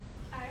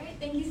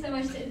Thank you so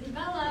much to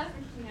Isabella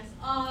for kicking us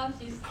off.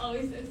 She's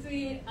always so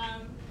sweet.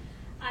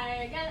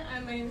 My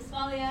name is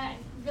Swalia, and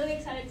I'm really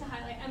excited to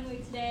highlight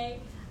Emily today.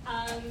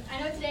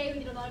 I know today we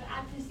did a lot of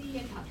advocacy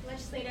and talked to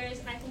legislators,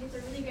 and I think it's a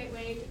really great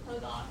way to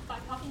close off by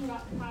talking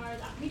about the power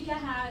that media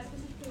has,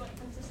 specifically when it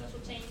comes to social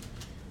change.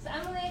 So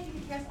Emily, if you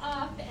could kick us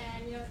off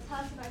and tell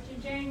us about your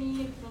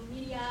journey in social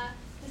media.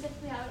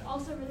 Specifically, I would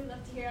also really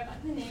love to hear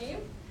about the name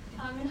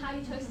and how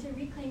you chose to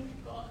reclaim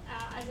people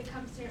as it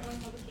comes to your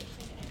own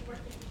publication and work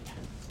in media.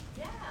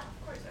 Yeah,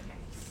 of course. Okay.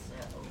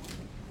 So,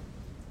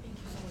 thank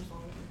you so much,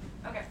 Mom.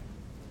 Okay.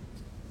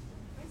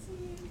 I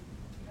see.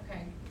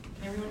 Okay.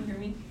 Can everyone hear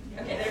me?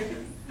 Okay, there it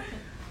is.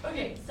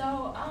 Okay,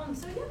 so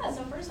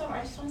first off,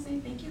 I just want to say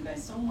thank you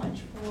guys so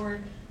much for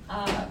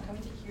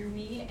coming to hear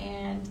me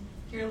and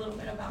hear a little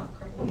bit about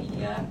Cripple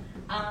Media.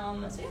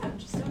 I'm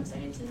just so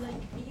excited to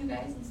meet you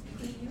guys and speak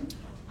with you.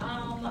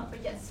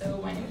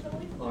 So my name is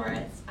Emily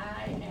Flores.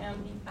 I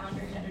am the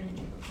founder and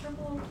editor-in-chief of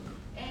Cripple,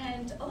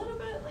 and a little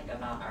bit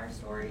about our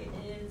story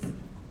is, so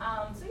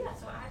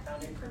I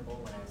founded Cripple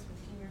when I was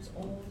 15 years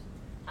old.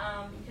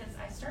 Because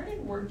I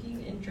started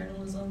working in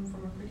journalism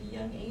from a pretty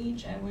young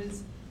age. I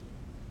was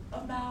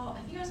about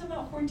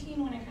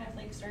 14 when I kind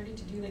of started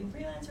to do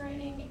freelance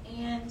writing,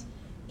 and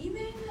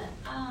even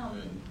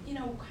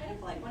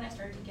when I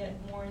started to get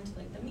more into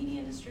the media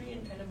industry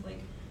and kind of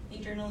the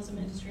journalism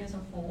industry as a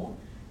whole,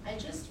 I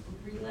just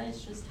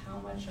realized just how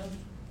much of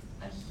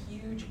a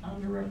huge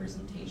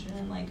underrepresentation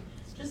and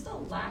just a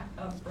lack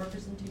of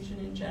representation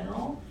in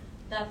general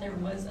that there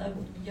was of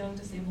young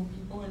disabled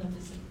people and of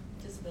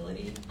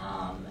disability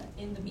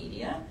in the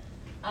media.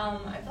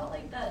 I felt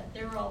that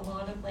there were a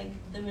lot of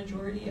the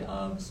majority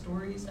of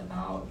stories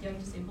about young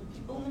disabled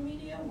people in the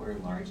media were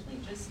largely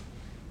just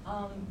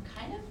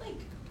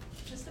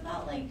just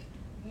about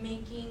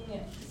making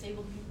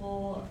disabled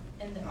people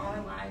and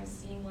our lives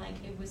seem like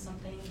it was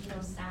something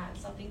sad,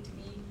 something to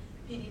be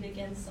pitied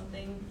against,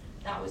 something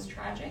that was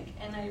tragic.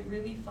 And I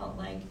really felt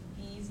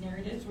these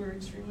narratives were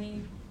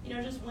extremely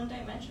just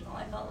one-dimensional.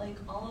 I felt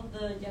all of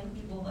the young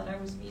people that I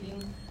was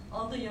meeting,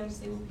 all the young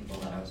disabled people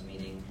that I was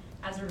meeting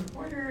as a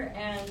reporter,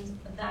 and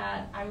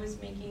that I was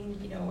making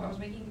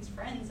these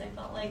friends, I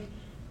felt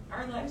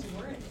our lives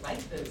weren't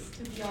like this,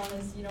 to be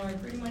honest. I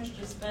pretty much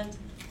just spent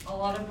a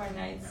lot of my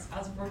nights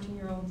as a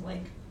 14-year-old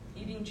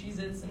eating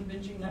Cheez-Its and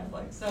binging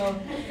Netflix. So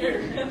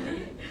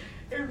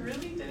it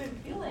really didn't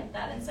feel like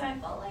that. And so I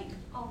felt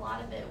a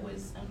lot of it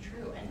was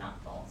untrue and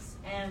not false.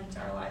 And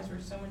our lives were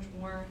so much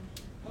more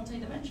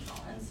multidimensional.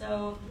 And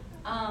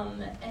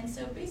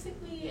so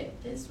basically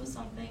this was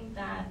something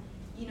that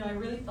I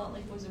really felt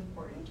was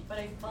important, but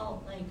I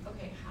felt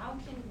okay, how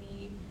can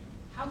we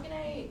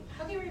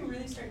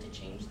really start to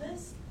change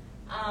this,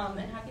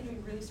 and how can we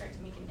really start to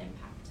make an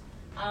impact?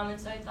 And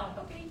so I thought,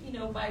 okay,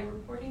 by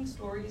reporting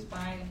stories,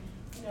 by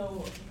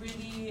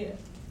really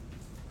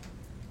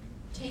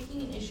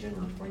taking an issue and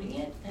reporting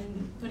it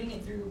and putting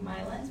it through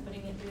my lens,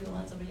 putting it through the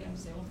lens of a young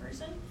disabled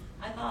person,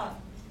 I thought,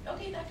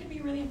 okay, that could be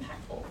really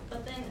impactful.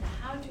 But then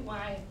how do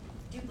I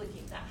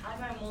duplicate that? How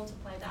do I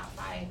multiply that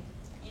by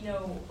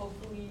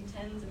hopefully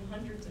tens and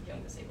hundreds of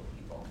young disabled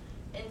people?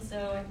 And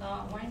so I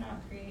thought, why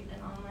not create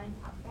an online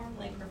platform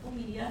like Cripple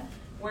Media,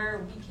 where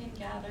we can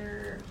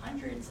gather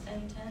hundreds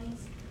and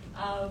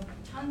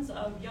tons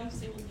of young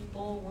disabled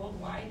people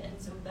worldwide, and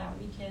so that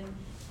we can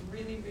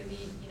really,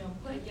 really,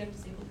 put young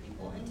disabled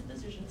people into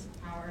positions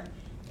of power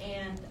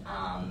and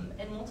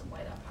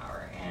multiply that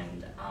power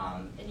and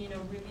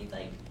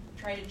really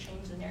try to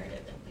change the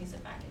narrative and place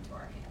it back into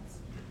our hands.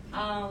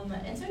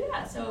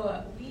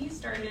 So we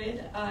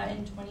started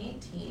in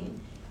 2018.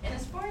 And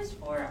as far as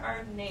for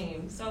our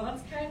name, so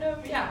that's kind of,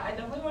 I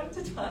definitely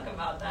wanted to talk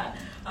about that.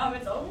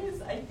 It's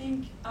always, I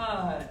think,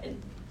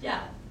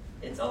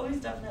 it's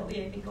always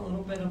definitely, I think, a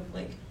little bit of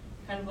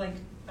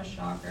a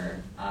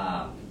shocker.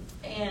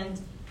 And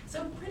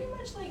so pretty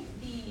much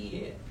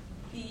the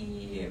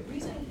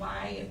reason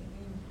why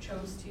we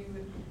chose to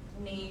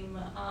name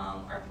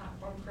our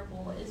platform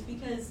Cripple is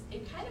because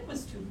it kind of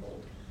was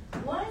twofold.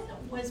 One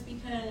was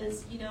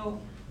because,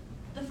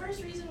 the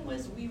first reason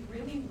was we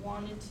really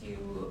wanted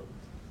to,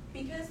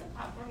 because the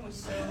platform was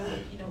so,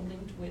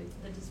 linked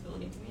with the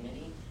disability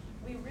community,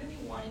 we really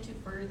wanted to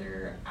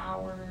further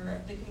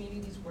the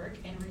community's work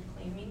in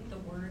reclaiming the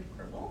word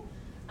cripple.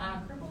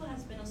 Cripple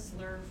has been a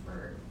slur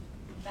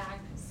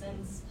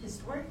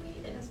historically,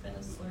 it has been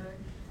a slur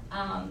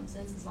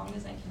since as long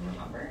as I can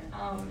remember.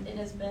 It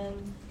has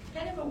been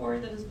kind of a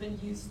word that has been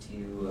used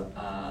to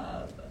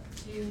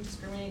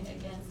discriminate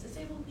against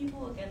disabled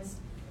people, against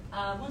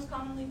most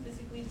commonly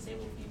physically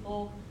disabled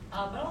people,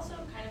 but also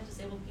kind of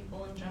disabled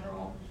people in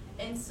general.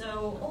 And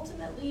so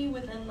ultimately,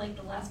 within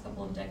the last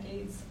couple of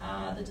decades,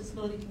 the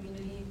disability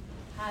community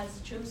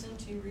has chosen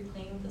to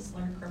reclaim the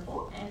slur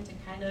cripple and to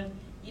kind of,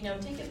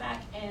 take it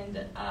back and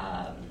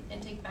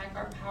take back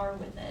our power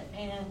with it,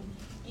 and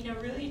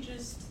really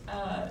just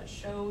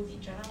show the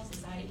general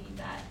society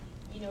that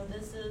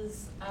this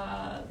is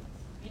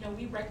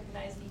we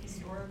recognize the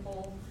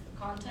historical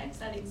context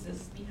that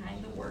exists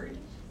behind the word,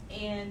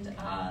 and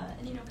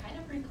you know, kind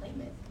of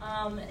reclaim it.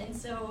 And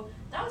so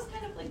that was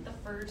kind of like the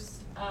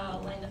first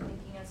line of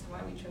thinking as to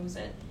why we chose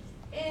it.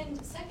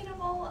 And second of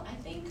all, I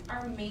think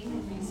our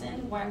main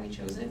reason why we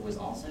chose it was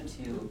also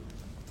to,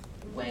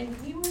 when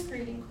we were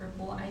creating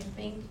Cripple, I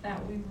think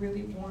that we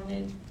really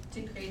wanted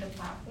to create a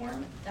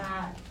platform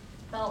that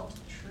felt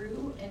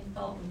true and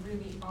felt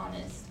really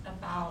honest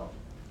about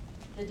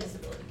the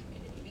disability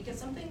community. Because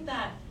something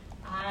that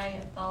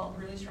I felt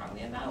really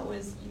strongly about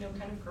was, you know,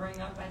 kind of growing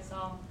up, I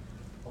saw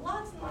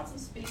lots and lots of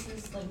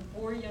spaces like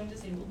for young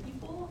disabled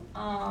people,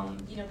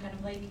 you know, kind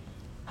of like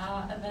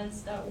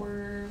events that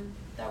were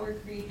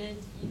created,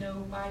 you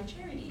know, by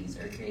charities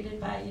or created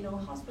by, you know,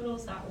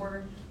 hospitals that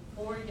were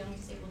for young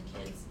disabled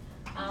kids.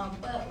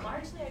 But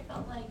largely I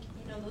felt like,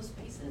 you know, those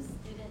spaces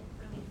didn't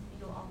really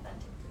feel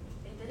authentic to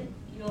me. They didn't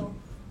feel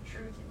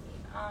true to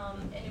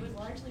me. And it was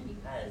largely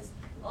because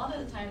a lot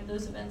of the time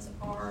those events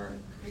are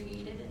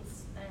created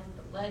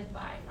and led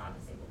by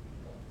non-disabled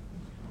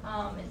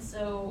people. And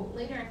so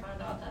later I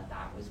found out that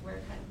that was where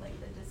kind of like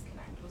the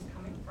disconnect was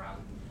coming from.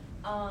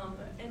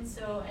 And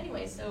so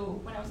anyway, so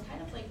when I was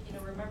kind of like, you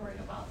know, remembering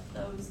about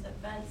those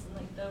events and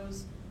like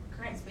those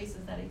current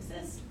spaces that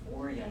exist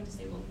for young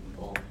disabled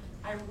people,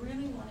 I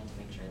really wanted to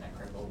make sure that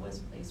Cripple was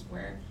a place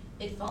where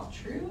it felt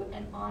true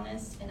and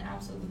honest and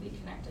absolutely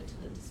connected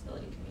to the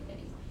disability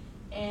community.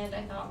 And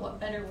I thought, what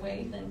better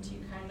way than to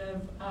kind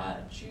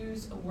of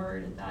choose a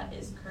word that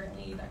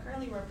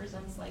currently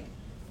represents like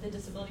the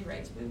disability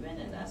rights movement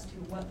and as to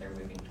what they're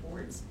moving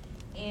towards.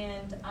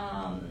 And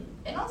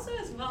also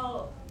as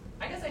well,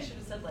 I guess I should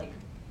have said like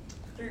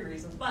 3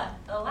 reasons, but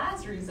the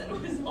last reason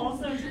was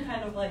also to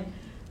kind of like,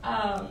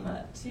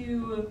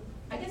 to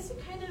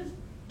kind of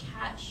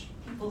catch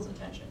people's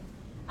attention.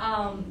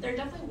 There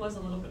definitely was a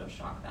little bit of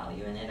shock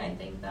value in it. I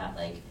think that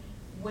like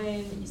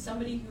when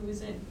somebody who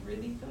isn't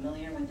really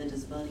familiar with the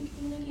disability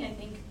community, I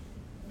think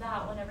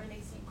that whenever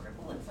they see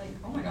Cripple, it's like,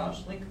 oh my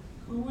gosh, like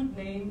who would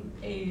name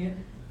a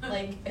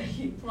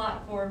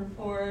platform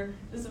for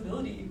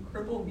disability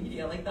Cripple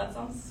Media? Like that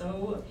sounds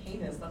so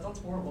heinous, that sounds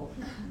horrible.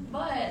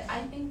 But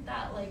I think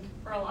that like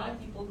for a lot of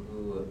people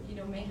who, you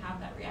know, may have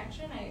that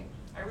reaction, I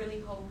really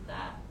hope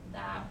that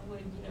that would,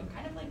 you know,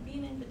 kind of like be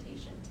an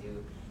invitation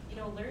to, you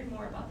know, learn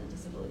more about the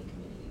disability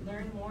community,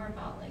 learn more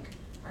about like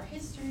our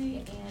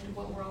history and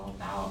what we're all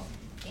about.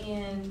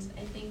 And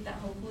I think that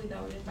hopefully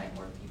that would invite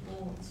more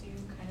people to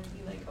kind of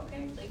be like,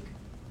 okay, like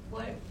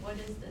what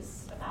is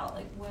this about?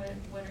 Like what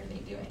are they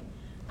doing?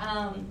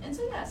 And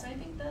so yeah, so I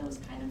think that was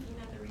kind of, you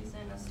know, the reason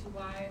as to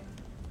why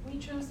we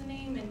chose the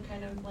name, and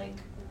kind of like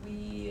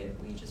we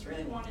just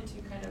really wanted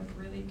to kind of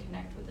really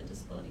connect with the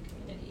disability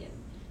community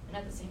and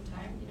at the same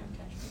time, you know,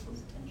 catch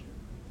people's attention.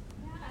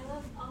 Yeah, I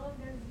love all of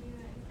those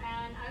views.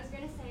 And I was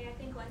going to say, I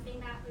think one thing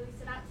that really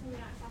stood out to me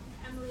when I was talking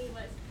to Emily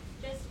was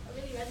just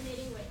really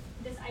resonating with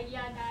this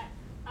idea that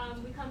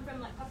we come from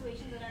like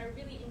populations that are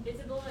really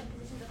invisible in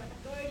positions of like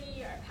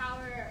authority or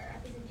power or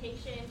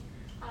representation.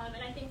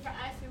 And I think for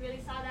us, we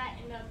really saw that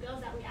in the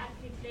bills that we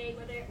advocated today,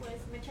 whether it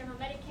was maternal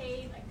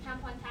Medicaid, like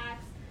tampon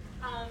tax.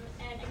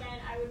 And again,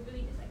 I would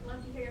really just like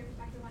love to hear your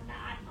perspective on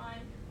that,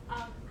 on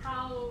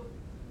how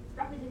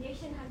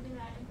representation has been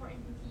that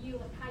important to you,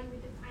 like how you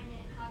would define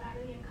it, and how that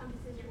really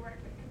encompasses your work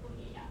with Cripple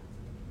Media.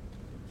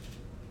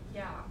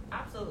 Yeah,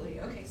 absolutely.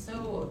 Okay,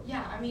 so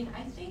yeah, I mean,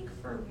 I think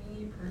for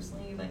me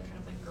personally, like kind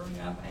of like growing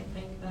up, I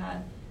think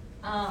that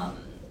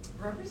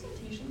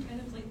representation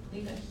kind of like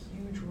played a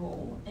huge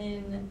role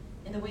in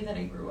the way that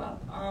I grew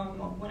up.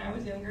 When I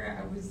was younger,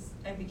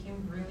 I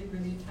became really,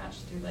 really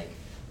attached to like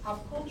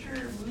pop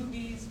culture,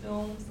 movies,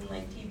 films, and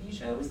like TV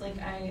shows. Like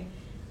I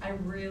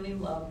really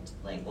loved,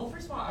 like, well,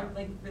 first of all, I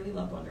like really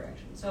loved One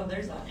Direction, so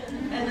there's that.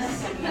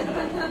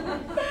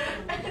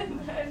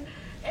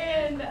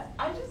 And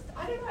I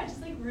don't know, I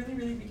just like really,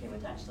 really became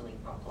attached to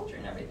like pop culture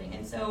and everything.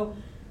 And so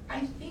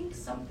I think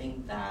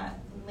something that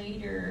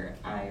later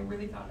I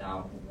really found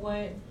out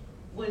what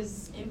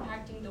was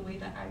impacting the way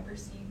that I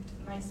perceived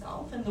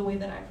myself and the way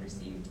that I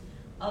perceived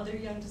other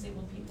young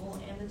disabled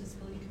people and the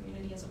disability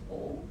community as a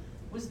whole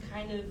was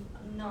kind of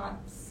not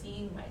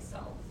seeing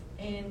myself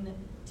in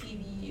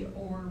TV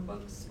or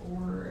books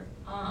or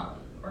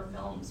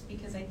films,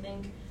 because I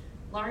think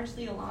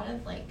largely a lot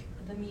of like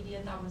the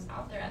media that was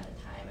out there at the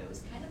time, it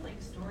was kind of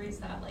like stories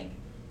that like,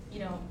 you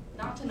know,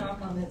 not to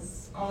knock on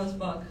this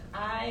book.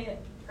 I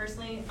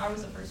personally, I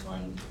was the first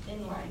one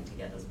in line to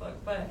get this book,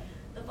 but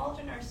The Fault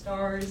in Our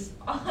Stars,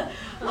 a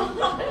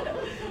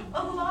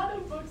lot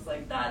of books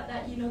like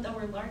that, you know, that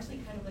were largely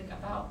kind of like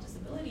about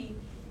disability,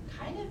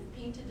 kind of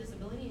painted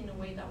disability in a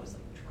way that was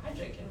like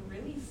tragic and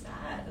really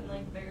sad and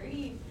like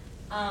very,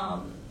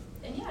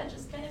 and yeah,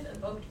 just kind of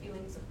evoked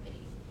feelings of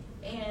pity.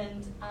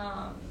 And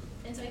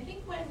so I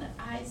think when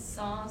I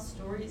saw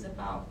stories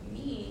about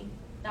me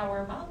that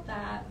were about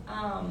that,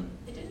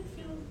 it didn't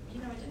feel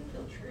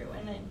true.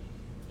 And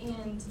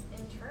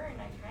in turn,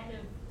 I kind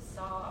of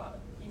saw,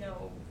 you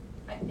know,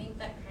 I think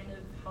that kind of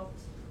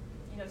helped,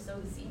 you know, sow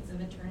the seeds of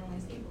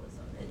internalized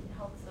ableism. It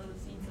helped sow the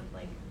seeds of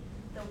like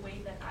the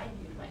way that I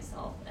viewed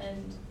myself,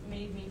 and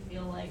made me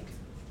feel like,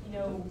 you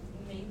know,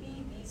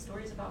 maybe these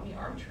stories about me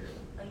are true,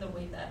 and the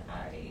way that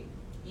I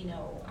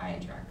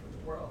interact with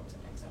the world, and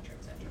et cetera,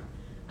 et cetera.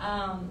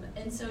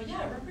 And so,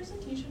 yeah,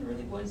 representation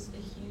really was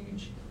a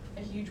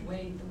huge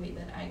way, the way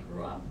that I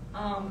grew up.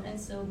 And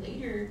so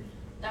later,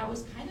 that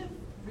was kind of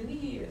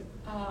really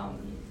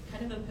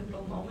kind of a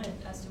pivotal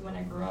moment as to when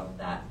I grew up,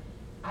 that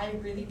I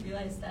really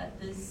realized that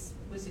this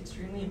was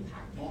extremely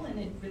impactful and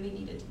it really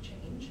needed to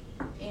change,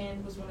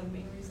 and was one of the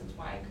main reasons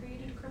why I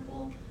created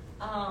Cripple.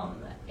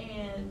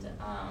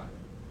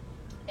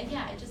 And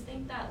yeah, I just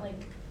think that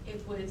like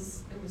it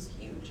was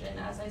huge. And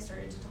as I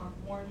started to talk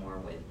more and more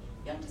with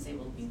young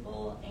disabled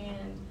people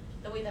and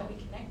the way that we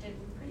connected,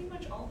 we pretty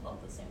much all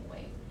felt the same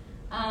way.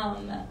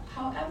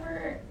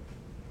 However,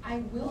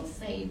 I will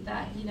say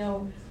that,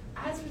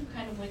 as we've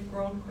kind of like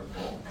grown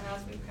Cripple, and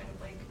as we've kind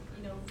of like,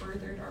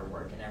 furthered our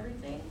work and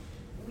everything,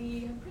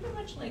 we have pretty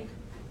much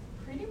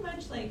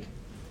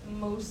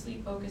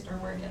mostly focused our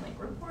work in like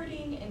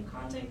reporting and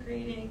content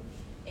creating,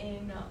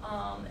 and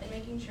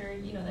making sure,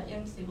 that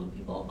young disabled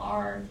people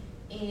are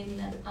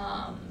in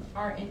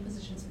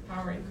positions of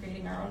power in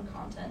creating our own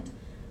content.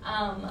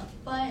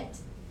 But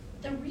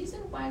the reason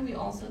why we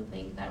also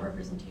think that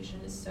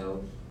representation is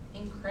so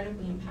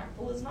incredibly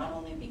impactful is not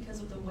only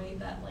because of the way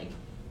that like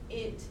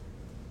it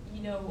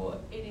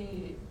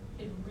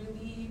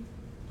really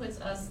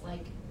puts us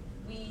like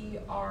we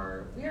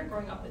are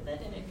growing up with it,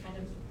 and it kind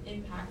of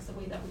impacts the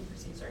way that we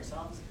perceive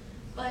ourselves,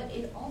 but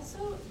it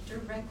also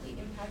directly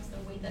impacts the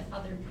way that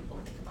other people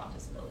think about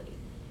disability.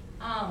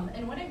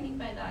 And what I mean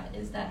by that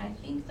is that I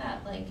think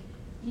that like,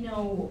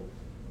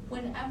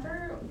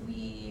 whenever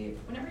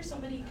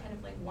somebody kind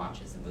of like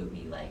watches a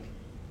movie, like,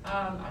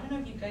 I don't know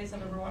if you guys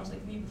have ever watched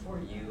like Me Before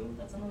You,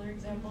 that's another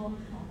example.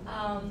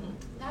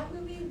 That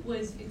movie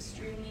was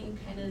extremely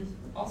kind of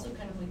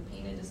like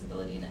painted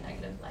disability in a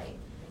negative light.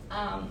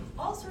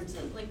 All sorts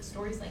of like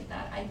stories like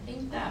that. I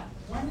think that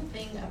one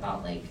thing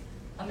about like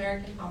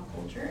American pop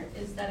culture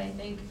is that I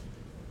think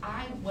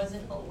I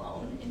wasn't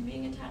alone in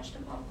being attached to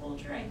pop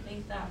culture. I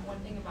think that one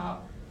thing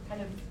about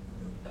kind of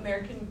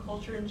American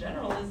culture in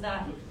general is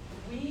that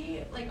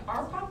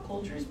our pop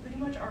culture is pretty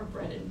much our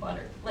bread and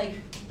butter. Like,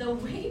 the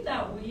way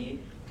that we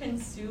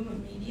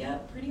consume media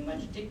pretty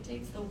much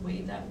dictates the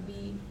way that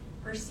we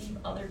perceive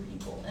other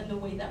people and the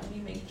way that we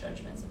make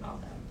judgments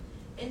about them.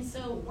 And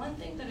so one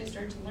thing that I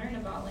started to learn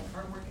about like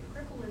our work at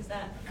Cripple is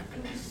that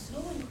it was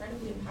so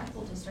incredibly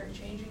impactful to start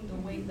changing the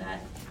way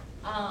that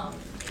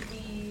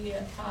we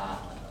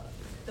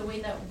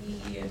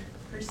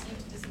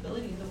perceived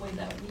disability, the way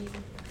that we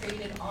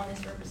created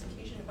honest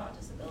representation about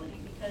disability,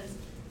 because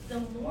the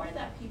more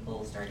that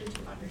people started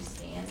to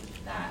understand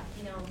that,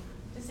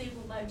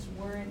 disabled lives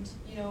weren't,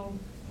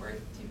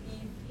 worth to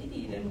be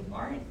pitied and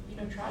aren't,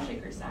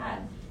 tragic or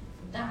sad,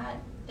 that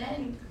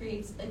then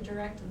creates a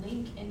direct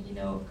link in,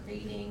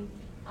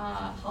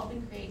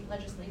 helping create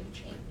legislative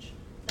change.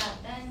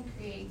 That then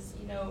creates,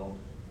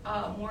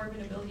 more of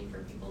an ability for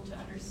people to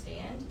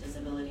understand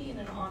disability in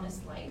an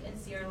honest light and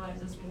see our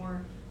lives as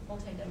more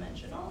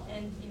multidimensional,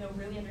 and,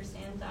 really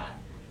understand that,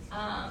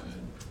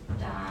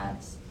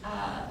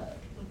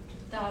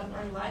 that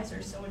our lives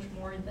are so much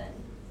more than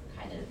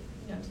kind of, to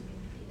be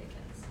competed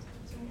against.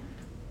 So,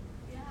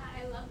 yeah,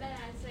 I love that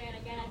answer, and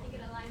again, I think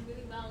it aligns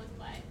really well with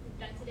what we've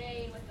done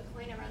today and what the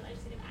point of our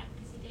Legislative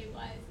Advocacy Day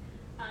was.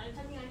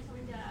 Something I just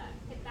wanted to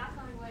hit back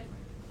on was,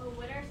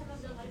 what are some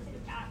of the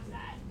legislative acts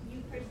that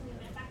you personally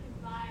have been affected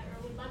by or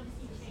would love to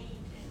see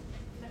change in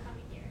the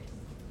coming years?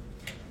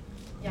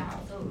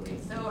 Yeah, absolutely.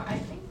 So I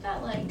think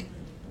that,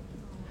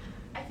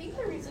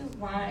 the reason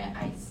why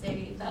I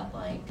say that,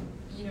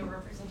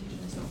 representation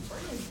is so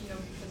important is,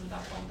 because of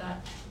that point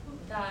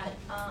that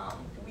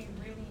we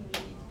really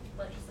need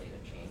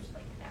legislative change,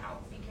 now,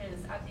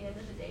 because at the end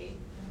of the day,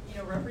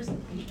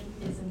 representation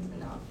isn't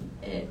enough.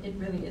 It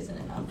really isn't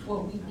enough.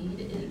 What we need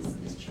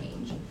is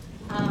change.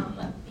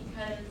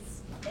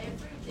 Because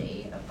every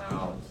day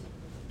about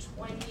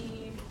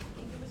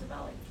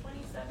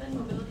 27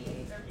 mobility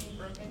aids are being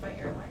broken by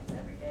airlines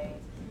every day.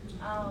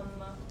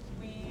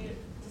 We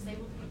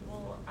disabled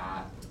people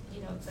at,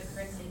 the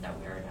current state that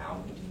we are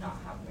now, we do not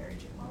have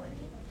marriage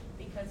equality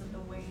because of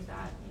the way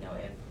that,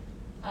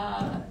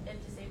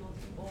 if disabled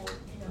people,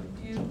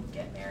 do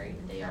get married,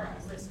 they are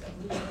at risk of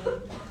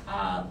losing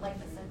life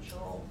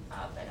essential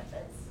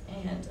benefits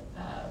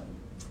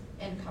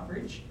and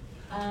coverage.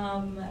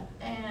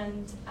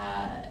 And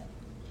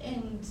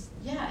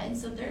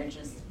so there are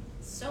just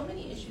so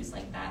many issues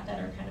like that that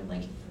are kind of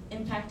like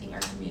impacting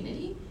our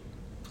community.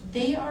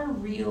 They are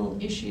real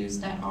issues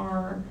that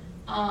are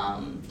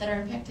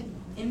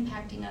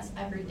impacting us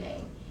every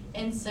day.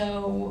 And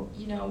so,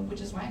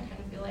 which is why I kind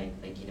of feel like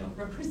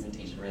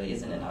representation really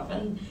isn't enough.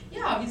 And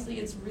yeah, obviously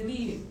it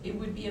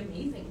would be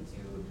amazing to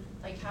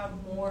have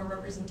more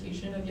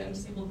representation of young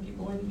disabled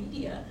people in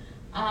media.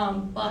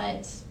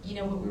 But,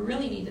 what we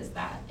really need is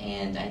that.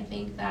 And I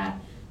think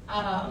that,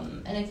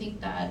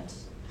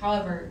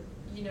 however,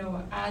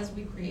 as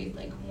we create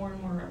more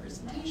and more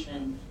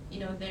representation,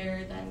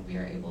 then we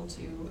are able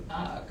to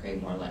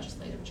create more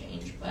legislative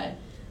change. But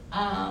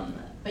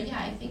But yeah,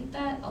 I think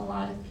that a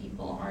lot of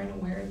people aren't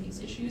aware of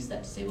these issues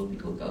that disabled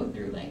people go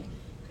through, like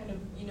kind of,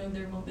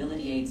 their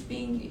mobility aids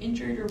being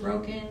injured or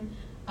broken,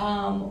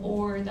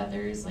 or that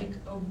there's like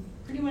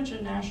pretty much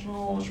a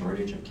national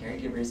shortage of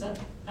caregivers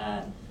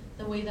at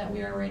the way that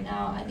we are right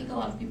now. I think a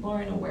lot of people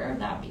aren't aware of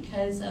that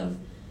because of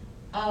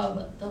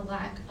the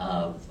lack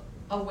of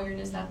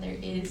awareness that there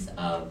is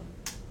of,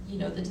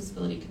 the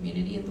disability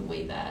community and the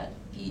way that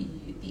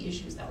the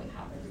issues that we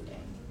have every day.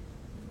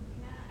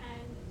 Yeah,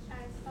 and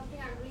something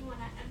I really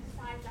want to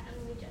emphasize that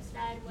Emily just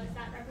said was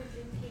that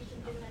representation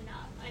isn't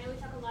enough. I know we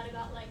talk a lot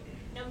about like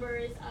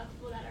numbers of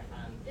people that are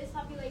from this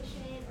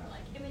population or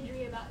like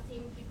imagery about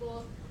seeing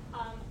people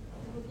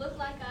who look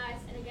like us,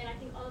 and again, I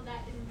think all of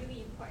that is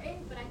really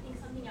important, but I think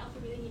something else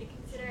we really need to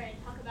consider and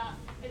talk about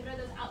is what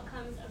are those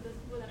outcomes of those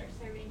people that are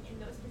serving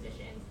in those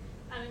positions.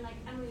 And like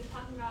Emily was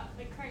talking about,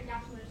 the current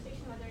gaps in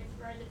legislation, whether it's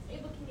for the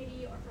disabled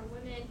community or for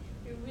women,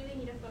 we really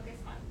need to focus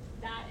on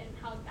that and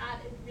how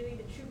that is really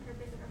the true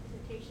purpose of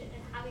representation and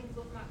having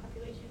people from our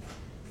populations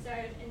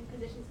serve in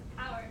positions of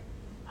power.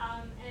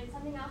 And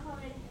something else I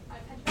wanted to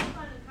touch back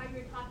on is how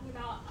you were talking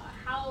about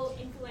how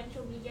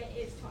influential media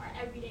is to our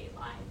everyday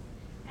lives.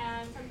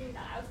 And something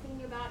that I was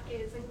thinking about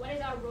is like, what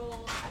is our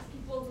role as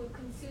people who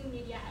consume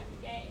media every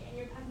day? And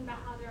you're talking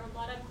about how there are a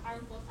lot of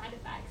harmful side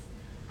effects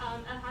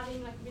of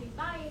having like really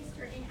biased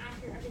or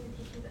inaccurate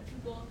representations of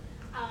people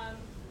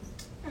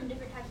from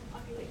different types of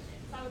populations.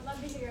 So I would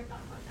love to hear your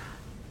thoughts on that.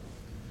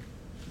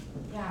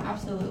 Yeah,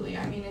 absolutely.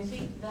 I mean, I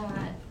think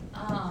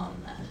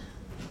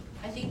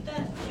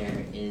that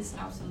there is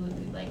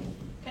absolutely like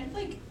kind of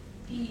like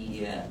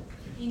the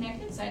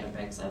negative side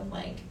effects of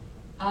like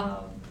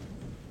of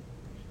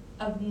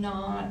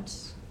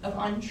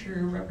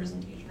untrue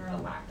representation or a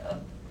lack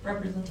of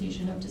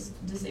representation of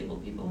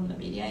disabled people in the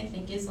media. I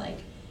think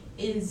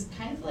is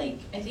kind of like,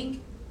 I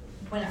think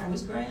when I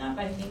was growing up,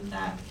 I think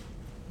that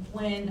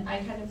when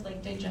I kind of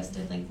like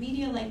digested like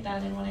media like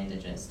that, and when I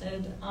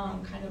digested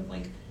kind of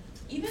like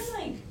even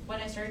like when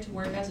I started to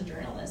work as a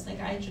journalist,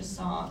 like I just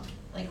saw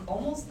like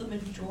almost the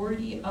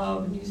majority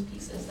of news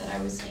pieces that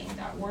I was seeing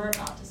that were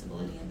about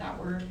disability and that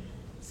were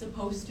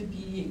supposed to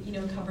be,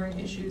 covering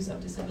issues of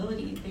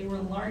disability, they were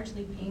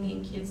largely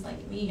painting kids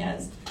like me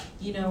as,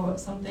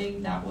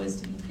 something that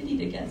was to be pitied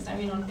against. I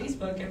mean, on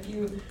Facebook, if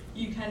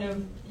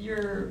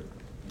you're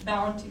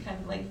bound to kind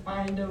of like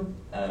find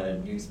a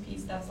news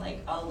piece that's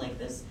like, oh, like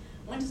this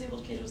one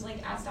disabled kid was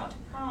like asked out to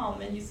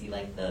prom, and you see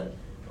like the,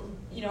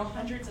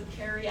 hundreds of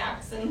care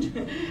reacts and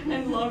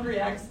and love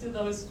reacts to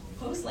those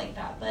posts like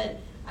that. But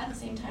at the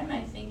same time,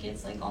 I think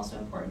it's like also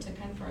important to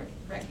kind of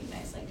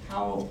recognize like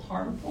how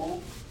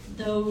harmful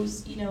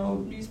those,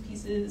 news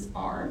pieces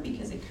are,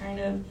 because it kind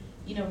of,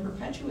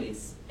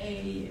 perpetuates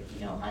a,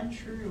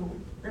 untrue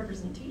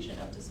representation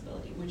of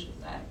disability, which is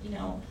that,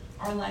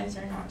 our lives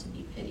are not to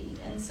be pitied.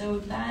 And so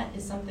that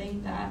is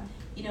something that,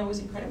 was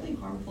incredibly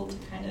harmful to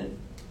kind of,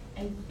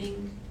 I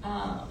think,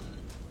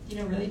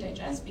 really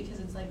digest, because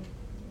it's like,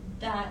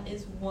 that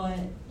is what,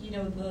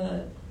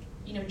 the,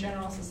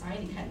 general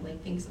society kind of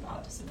like thinks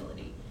about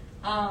disability.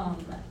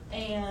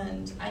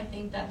 And I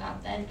think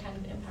that then kind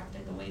of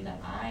impacted the way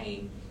that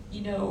I,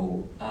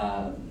 the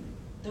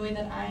way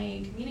that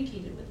I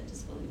communicated with the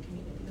disability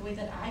community, the way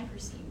that I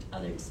perceived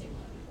other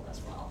disabled people as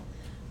well.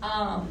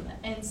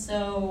 And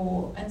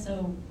so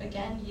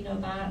again,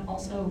 that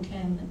also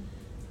can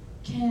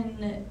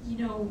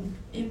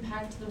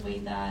impact the way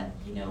that,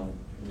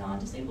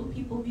 non-disabled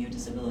people view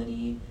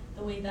disability,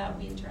 the way that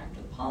we interact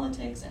with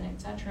politics, and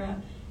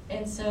etc.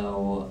 And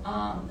so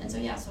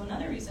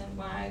another reason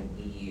why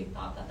we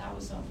thought that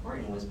was so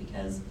important was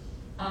because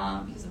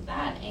of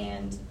that.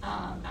 And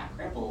at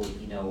Cripple,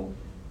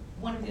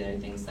 one of the other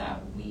things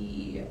that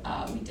we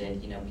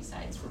did,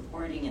 besides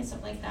reporting and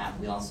stuff like that,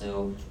 we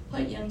also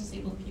put young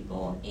disabled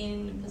people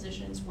in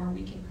positions where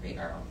we can create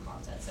our own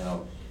content.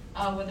 So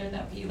whether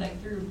that be like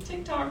through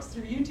TikToks,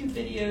 through YouTube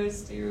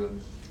videos,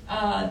 through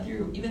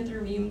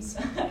memes,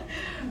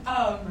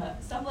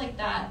 stuff like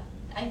that.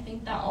 I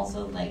think that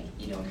also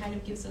kind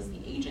of gives us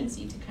the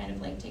agency to kind of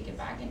like take it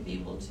back and be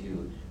able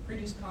to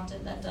produce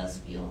content that does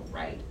feel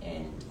right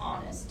and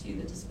honest to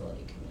the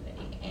disability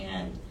community.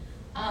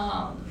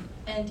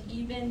 And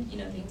even,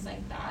 things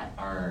like that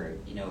are,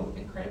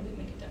 incredibly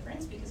make a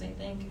difference, because I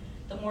think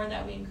the more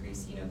that we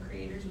increase,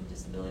 creators with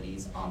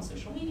disabilities on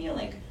social media,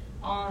 like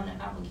on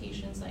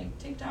applications like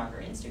TikTok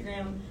or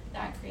Instagram,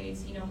 that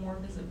creates, more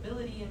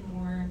visibility and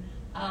more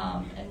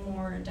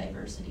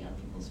diversity on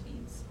people's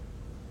feeds.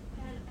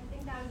 And I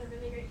think that was a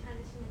really great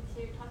transition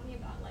into talking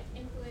about like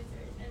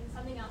influencers. And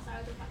something else I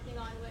was reflecting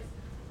on was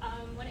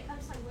when it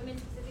comes to like women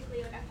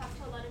specifically, like I've talked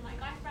to a lot of my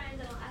guy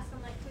friends and I'll ask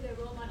them like who their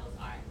role models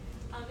are.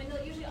 And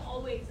they'll usually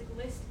always like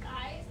list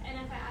guys, and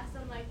if I ask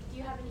them like, do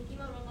you have any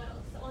female role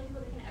models, the only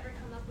people they can ever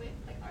come up with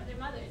like are their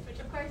mothers,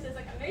 which of course is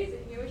like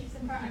amazing, we should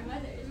support our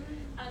mothers.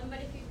 But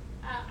if you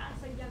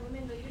ask like young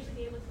women, they'll usually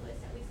be able to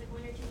list at least like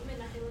one or two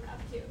women that they look up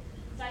to.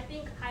 So I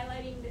think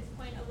highlighting this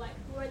point of like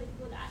who are the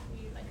people that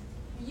we like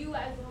view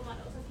as role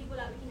models, so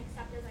people that we can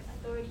accept as like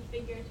authority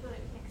figures, people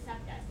that we can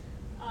accept as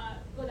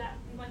people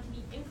that we want to be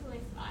influenced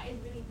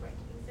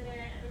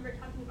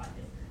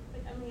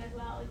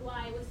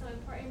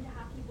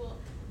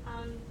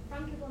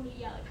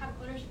media like have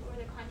ownership over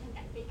the content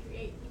that they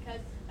create,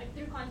 because like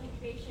through content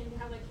creation they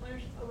have like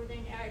ownership over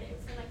their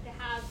narratives, and like they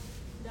have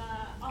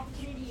the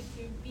opportunity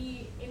to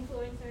be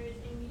influencers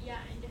in media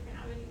and different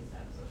avenues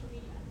of social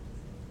media.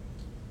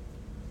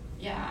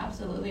 Yeah,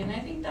 absolutely. And I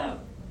think that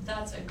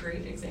that's a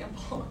great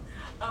example.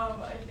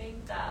 I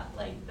think that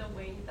like the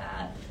way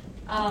that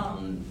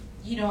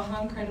you know,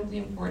 how incredibly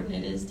important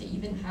it is to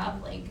even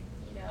have like,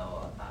 you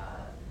know,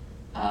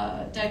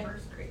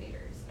 diverse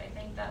creators. I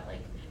think that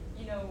like,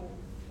 you know,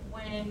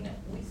 when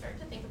we start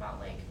to think about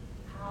like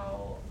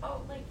how,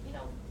 like, you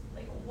know,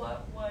 like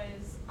what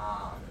was,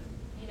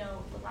 you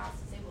know, the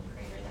last disabled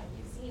creator that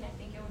you've seen, I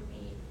think it would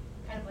be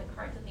kind of like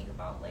hard to think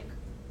about like,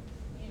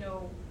 you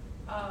know,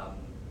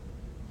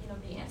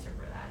 the answer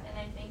for that. And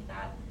I think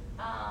that,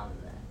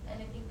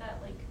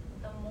 like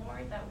the more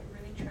that we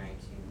really try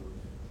to,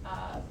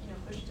 you know,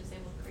 push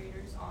disabled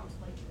creators onto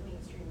like the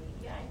mainstream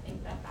media, I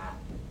think that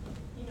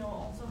you know,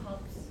 also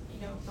helps, you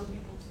know, for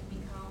people to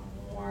become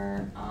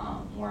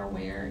more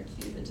aware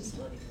to the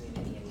disability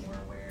community and more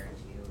aware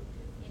to,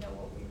 you know,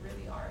 what we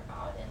really are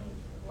about, and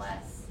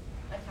less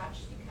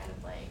attached to kind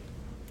of like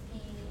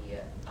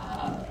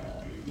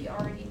the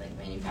already like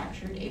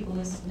manufactured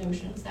ableist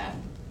notions that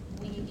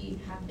we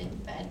have been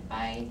fed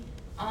by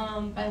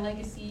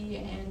legacy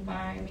and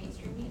by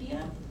mainstream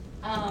media.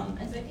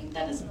 And so I think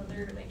that is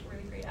another like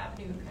really great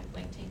avenue of kind of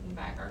like taking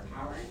back our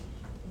power,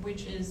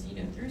 which is, you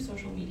know, through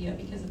social media,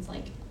 because it's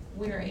like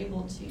we're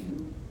able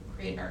to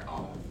create our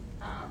own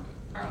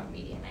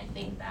media. And I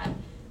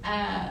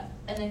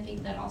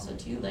think that also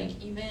too,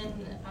 like even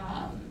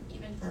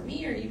for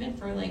me, or even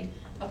for like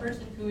a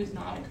person who is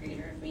not a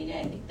creator of media,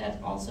 I think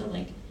that also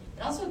like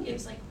it also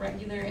gives like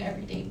regular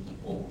everyday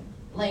people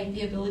like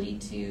the ability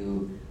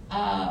to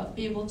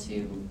be able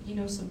to, you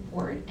know,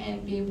 support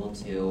and be able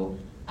to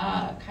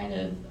kind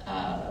of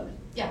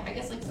I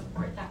guess like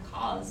support that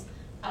cause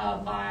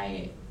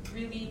by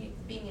really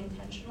being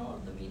intentional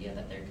of the media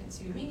that they're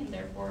consuming, and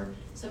therefore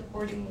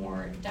supporting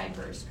more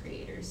diverse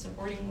creators,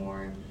 supporting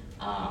more,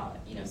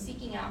 you know,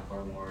 seeking out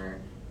for more,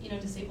 you know,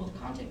 disabled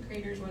content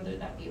creators, whether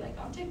that be like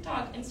on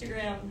TikTok,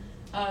 Instagram,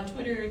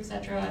 Twitter,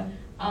 etc.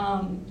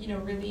 You know,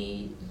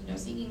 really, you know,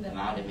 seeking them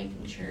out and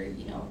making sure,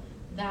 you know,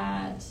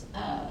 that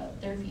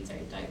their feeds are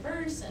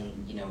diverse,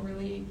 and, you know,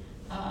 really,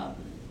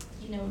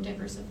 you know,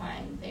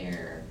 diversifying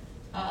their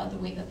the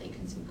way that they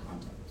consume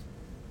content.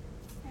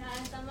 And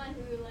as someone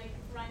who like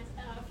runs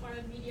a form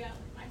of media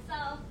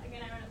myself,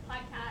 again, I run a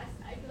podcast.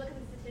 If you look at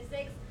the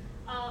statistics,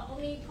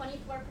 only 24%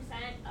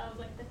 of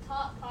like the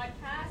top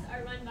podcasts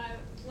are run by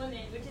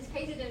women, which is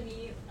crazy to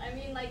me. I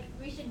mean, like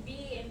we should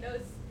be in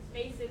those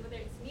spaces, whether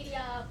it's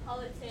media,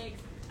 politics,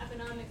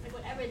 economics, like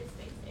whatever the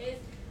space is.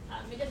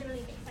 It doesn't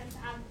really make sense to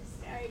have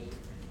disparity.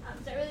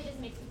 So it really just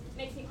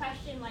makes me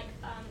question like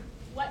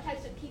what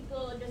types of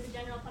people does the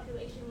general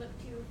population look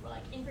to for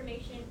like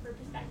information, for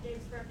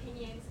perspectives, for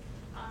opinions?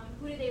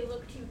 Who do they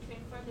look to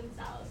inform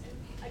themselves, and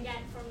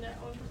again, from their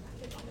own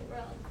perspective on the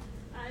world?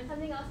 And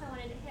something else I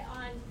wanted to hit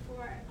on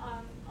for,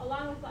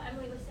 along with what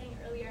Emily was saying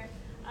earlier,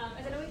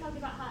 as I know we talked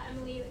about how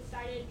Emily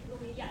started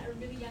people media at a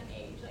really young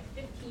age, like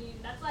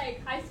 15. That's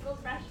like high school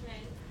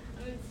freshman.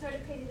 It's sort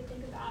of crazy to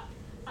think about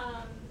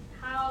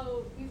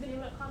how you've been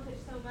able to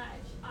accomplish so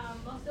much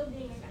while still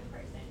being a young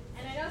person.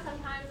 And I know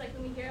sometimes, like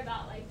when we hear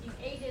about like these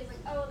ages, like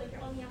like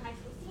you're only a high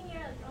school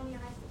senior, like you're only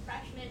a high school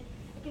freshman,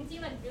 it can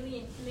seem like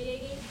really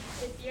intimidating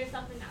to see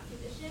yourself in that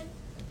position.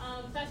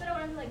 So I sort of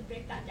wanted to like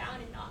break that down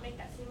and not make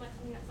that seem like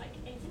something that's like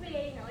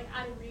intimidating or like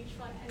out of reach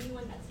for like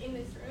anyone that's in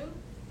this room.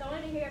 So I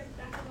wanted to hear your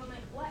perspective on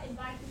like what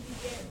advice would you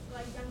give to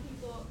like young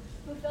people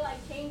who feel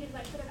like change is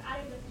like sort of out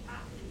of their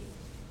capacity.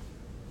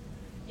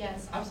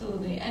 Yes,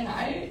 absolutely. And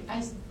I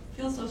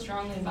feel so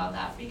strongly about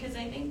that, because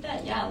I think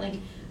that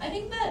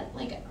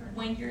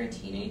when you're a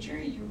teenager,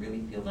 you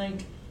really feel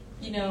like,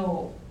 you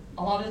know,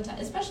 a lot of the time,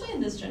 especially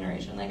in this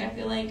generation, like I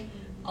feel like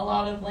a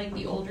lot of like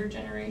the older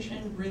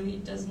generation really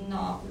does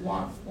not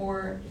want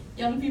for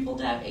young people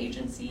to have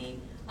agency,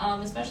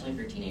 especially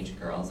for teenage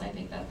girls. I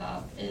think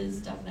that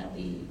is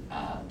definitely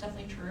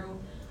true.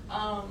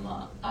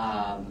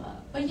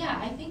 But yeah,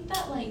 I think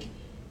that like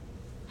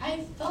I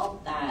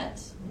felt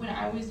that when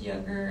I was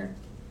younger,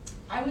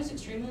 I was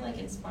extremely like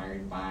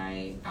inspired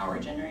by our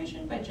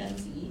generation, by Gen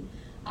Z.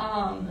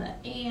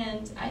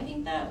 And I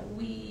think that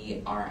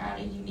we are at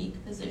a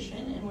unique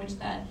position in which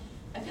that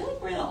I feel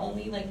like we're the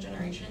only like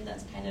generation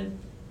that's kind of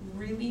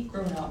really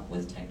grown up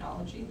with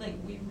technology. Like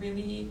we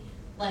really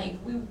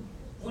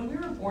when we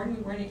were born,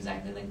 we weren't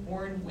exactly like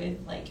born with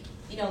like,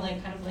 you know,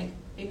 like kind of like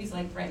babies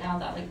like right now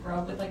that like grow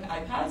up with like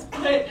iPads,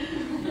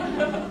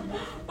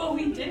 but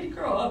we did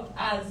grow up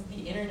as the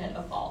internet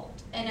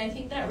evolved. And I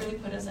think that really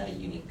put us at a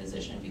unique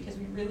position, because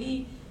we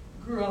really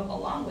grew up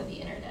along with the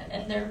internet,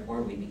 and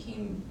therefore we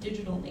became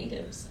digital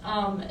natives.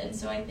 And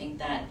so I think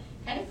that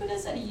kind of put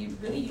us at a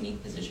really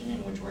unique position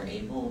in which we're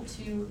able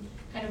to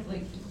kind of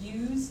like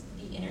use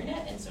the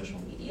internet and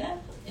social media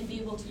and be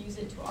able to use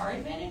it to our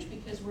advantage,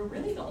 because we're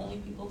really the only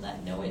people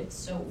that know it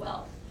so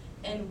well.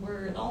 And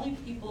we're the only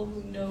people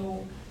who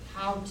know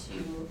how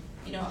to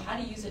how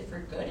to use it for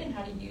good and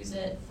how to use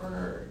it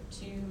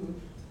to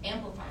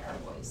amplify our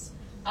voice.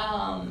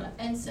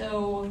 And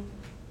so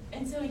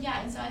I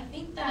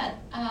think that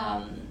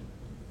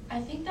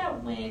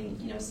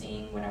when,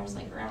 seeing when I was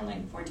like around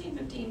like 14,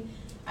 15,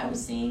 I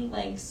was seeing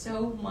like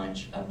so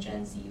much of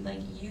Gen Z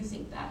like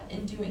using that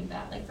and doing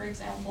that. Like for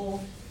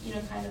example,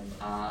 kind of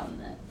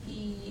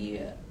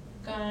the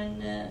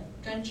gun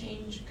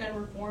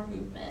reform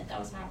movement that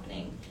was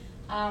happening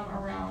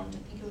around, I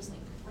think it was like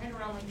right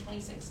around like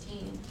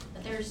 2016,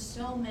 that there's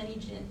so many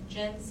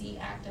Gen Z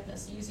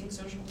activists using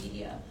social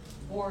media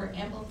for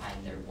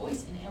amplifying their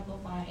voice and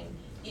amplifying,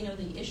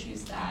 the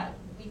issues that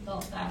we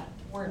felt that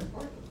were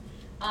important.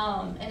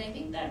 And I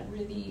think that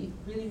really,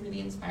 really,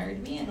 really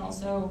inspired me. And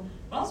also,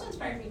 what also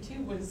inspired me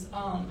too was,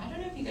 I don't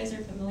know if you guys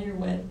are familiar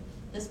with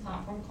this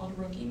platform called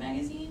Rookie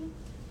Magazine,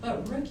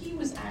 but Rookie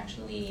was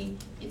actually,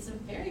 it's a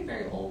very,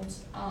 very old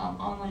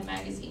online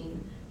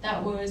magazine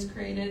that was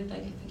created, like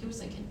I think it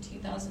was like in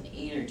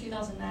 2008 or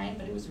 2009,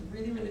 but it was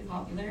really, really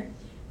popular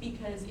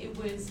because it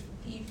was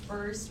the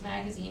first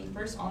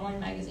online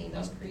magazine that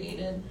was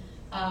created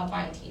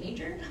by a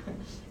teenager.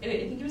 I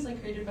think it was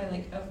like created by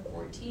like a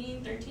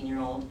 14,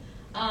 13-year-old.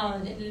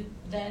 And it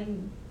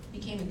then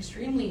became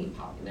extremely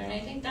popular. And I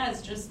think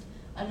that's just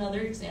another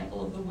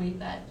example of the way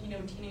that,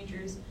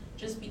 teenagers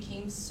just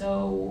became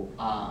so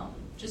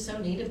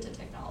native to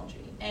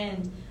technology.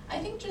 And I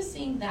think just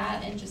seeing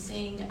that and just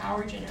seeing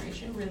our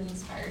generation really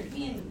inspired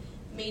me and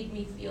made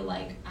me feel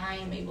like I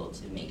am able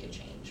to make a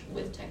change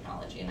with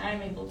technology, and I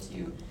am able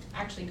to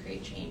actually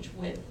create change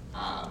with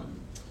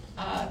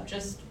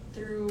just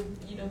through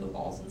the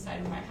walls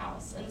inside of my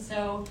house. And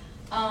so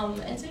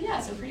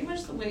so pretty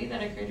much the way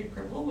that I created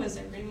Cripple was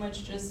I pretty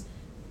much just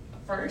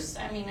first,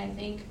 I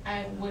think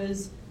I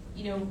was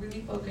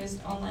really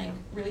focused on like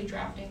really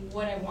drafting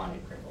what I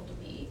wanted Cripple to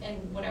be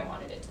and what I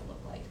wanted it to look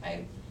like.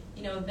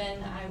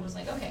 Then I was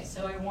like, okay,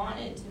 so I want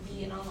it to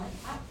be an online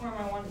platform,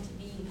 I want it to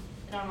be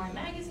an online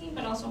magazine,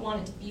 but also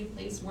want it to be a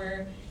place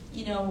where,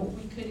 we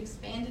could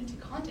expand into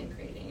content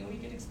creating and we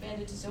could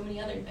expand into so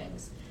many other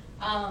things.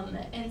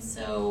 And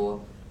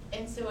so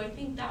I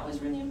think that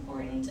was really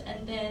important.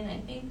 And then I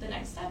think the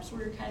next steps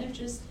were kind of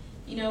just,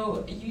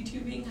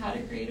 YouTubing how to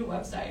create a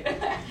website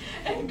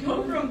and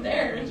go from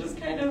there. And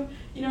just kind of,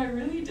 I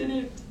really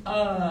didn't,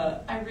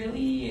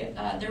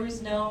 there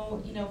was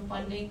no,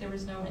 funding, there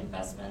was no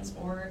investments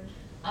or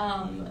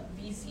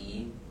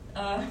VC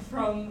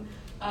from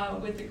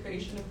with the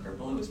creation of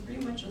Cripple. It was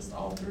pretty much just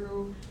all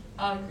through,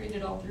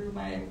 created all through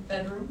my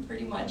bedroom,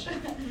 pretty much.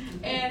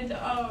 And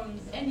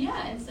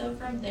so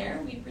from there,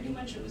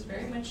 it was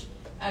very much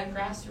a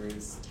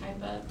grassroots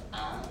type of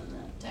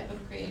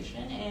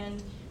creation,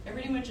 and I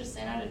pretty much just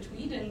sent out a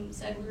tweet and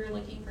said we were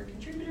looking for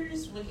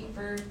contributors, looking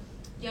for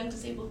young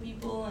disabled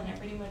people, and I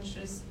pretty much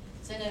just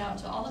sent it out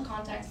to all the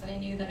contacts that I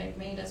knew that I'd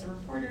made as a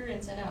reporter,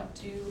 and sent out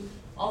to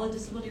all the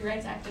disability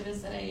rights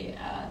activists that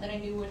I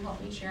knew would help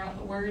me share out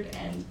the word.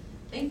 And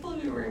thankfully,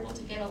 we were able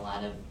to get a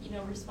lot of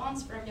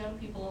response from young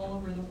people all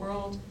over the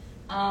world.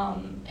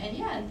 And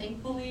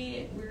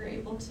thankfully, we were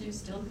able to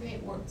still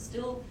create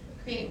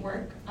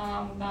work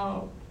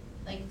about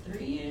like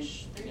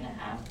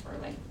 3.5, or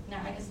like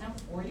now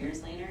 4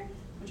 years later,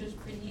 which is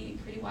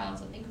pretty wild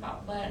to think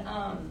about. But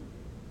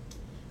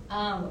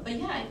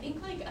yeah, I think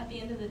like at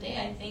the end of the day,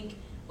 I think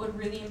what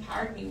really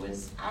empowered me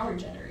was our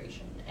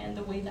generation and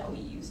the way that we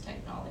use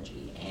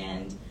technology.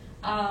 And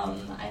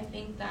I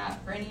think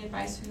that for any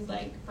advice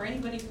for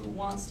anybody who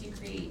wants to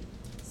create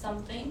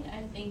something,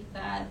 I think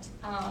that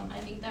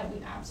we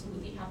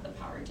absolutely have the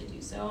power to do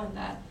so, and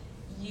that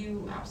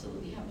you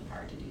absolutely have the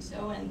power to do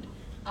so, and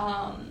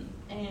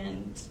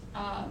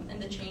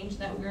the change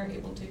that we're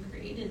able to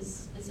create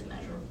is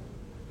immeasurable.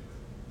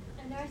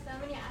 And there are so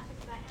many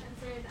aspects of that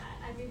answer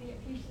that I really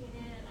appreciated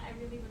and I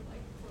really would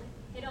like to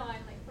hit on.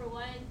 Like for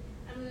one,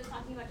 Emily was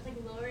talking about just like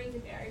lowering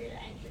the barrier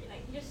to entry.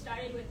 Like you just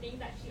started with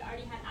things that she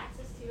already had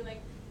access to,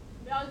 like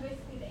that was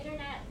basically the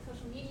internet,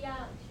 social media,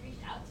 like she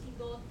reached out to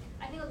people.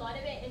 I think a lot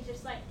of it is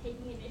just like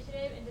taking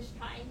initiative and just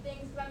trying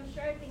things, because I'm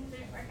sure things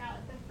didn't work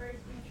out the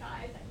first few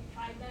tries that you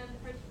tried them.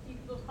 The first few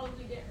people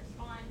probably didn't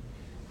respond.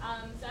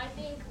 So I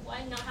think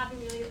one, not having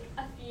really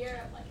a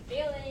fear of like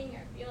failing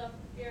or fear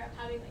of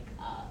having like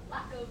a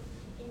lack of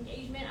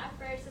engagement at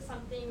first is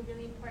something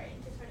really important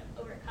to sort of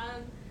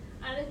overcome.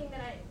 Another thing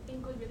that I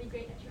think was really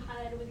great that you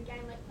highlighted was,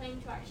 again, like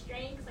playing to our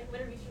strengths, like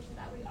what are resources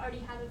that we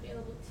already have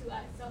available to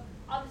us. So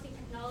obviously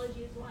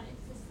technology is one,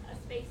 it's just a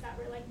space that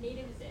we're like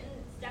natives in.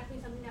 It's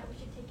definitely something that we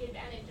should take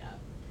advantage of.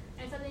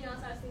 And something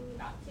else I was thinking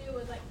about too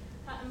was like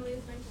how Emily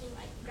was mentioning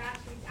like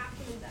grassroots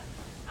activism.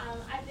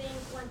 I think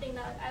one thing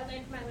that I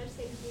learned from my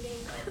legislative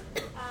meeting was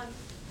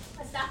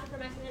a staffer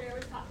from my senator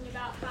was talking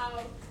about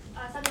how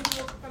something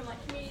people from like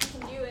communities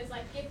can do is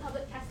like give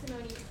public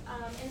testimonies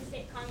in the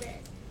state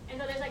Congress. And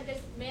so there's like this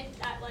myth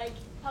that like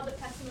public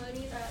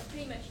testimonies are like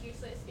pretty much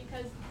useless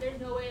because there's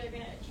no way they're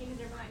gonna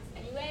change their minds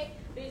anyway.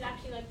 But he's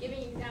actually like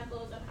giving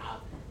examples of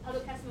how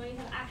public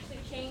testimonies have actually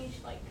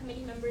changed like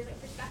committee members'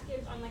 like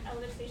perspectives on like a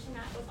legislation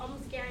that was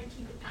almost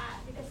guaranteed to pass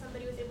because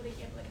somebody was able to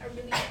give like a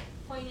really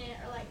poignant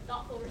or like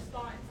thoughtful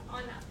response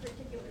on that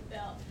particular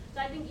bill. So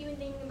I think even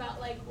thinking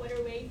about like what are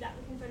ways that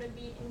we can sort of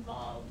be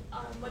involved,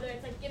 whether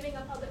it's like giving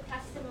a public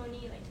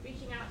testimony, like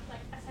reaching out to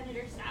like a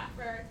senator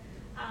staffer,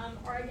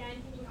 or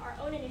again taking our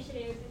own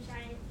initiatives and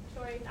sharing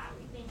stories that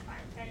we think are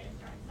imperative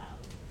to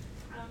ourselves.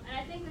 And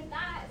I think with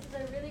that, this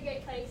is a really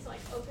great place to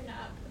like open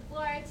up the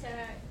floor to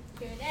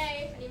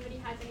Q&A. If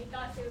anybody has any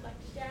thoughts they would like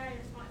to share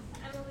in response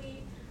to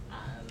Emily,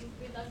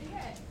 we'd love to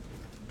hear it.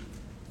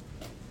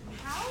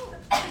 How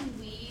can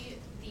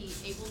we, the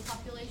able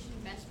population,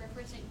 best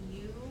represent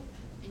you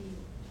and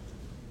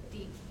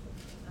the,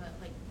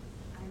 like,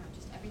 I don't know,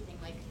 just everything?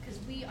 Like,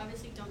 because we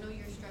obviously don't know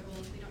your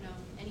struggles, we don't know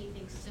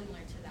anything similar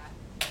to that.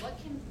 What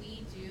can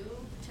we do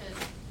to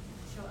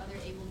show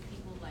other able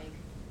people, like,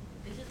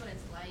 this is what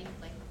it's like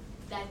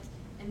that,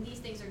 and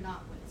these things are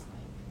not what it's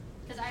like?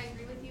 Because I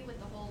agree with you with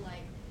the whole,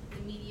 like,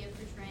 the media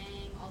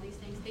portraying all these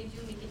things. They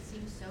do make it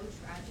seem so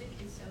tragic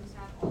and so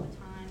sad all the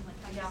time. Like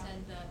how you said,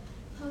 the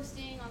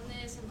posting on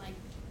this and like,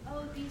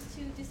 oh, these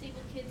two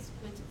disabled kids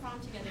went to prom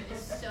together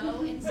is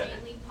so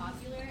insanely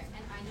popular,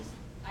 and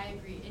I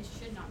agree, it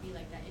should not be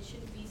like that. It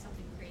shouldn't be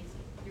something crazy.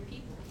 You're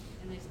people,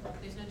 and there's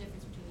no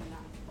difference between you and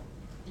I.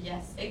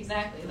 Yes,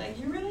 exactly. Like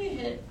you really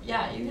hit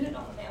it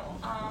on the nail.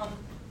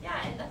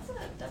 Yeah, and that's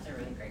a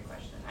really great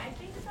question. I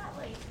think that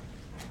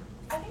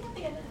at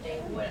the end of the day,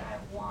 what I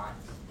want,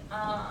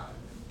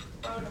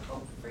 what I would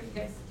hope for you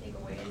guys to take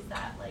away is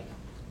that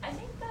I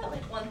think that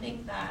one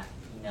thing that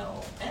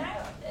and I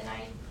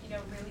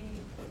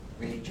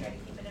really try to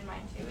keep it in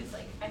mind too is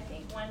I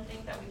think one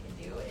thing that we can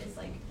do is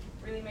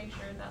really make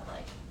sure that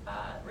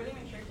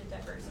to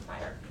diversify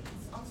our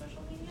feeds on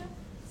social media.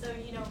 So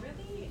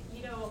really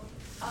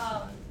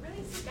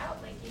seek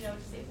out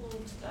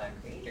disabled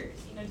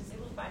creators,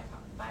 disabled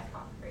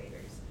BIPOC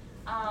creators,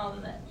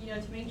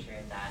 to make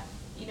sure that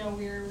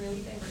we're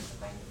really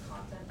diversifying the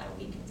content that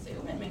we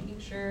consume and making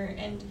sure,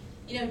 and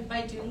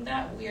by doing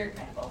that, we are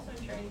kind of also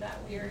ensuring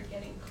that we are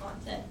getting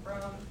content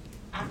from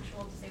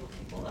actual disabled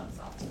people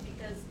themselves,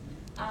 because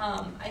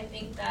I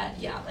think that,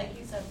 like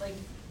you said,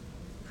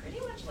 pretty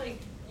much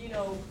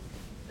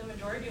the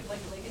majority of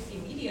legacy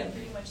media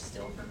pretty much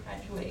still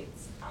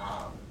perpetuates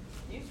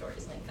news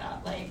stories like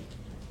that.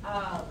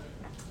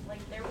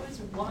 There was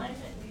one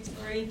news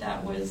story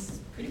that was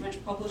pretty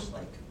much published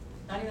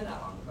not even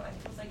that long ago. I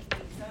think it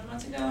was 7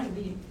 months ago, and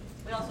we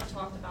also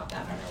talked about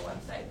that on our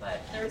website.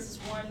 But there was this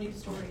one news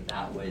story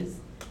that was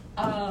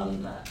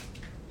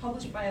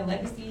published by a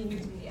legacy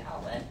news media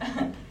outlet,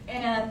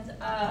 and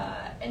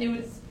it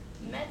was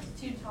meant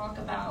to talk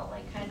about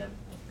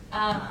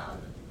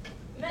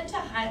meant to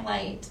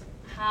highlight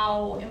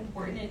how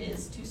important it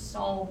is to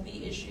solve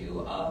the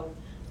issue of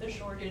the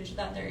shortage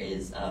that there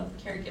is of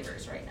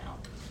caregivers right now.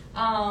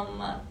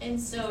 And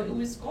so it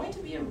was going to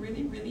be a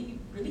really, really,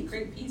 really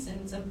great piece,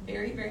 and it's a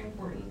very, very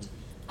important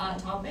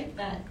topic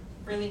that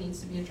really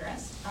needs to be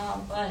addressed.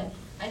 But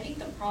I think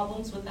the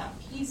problems with that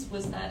piece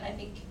was that I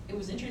think it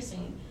was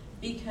interesting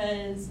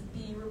because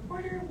the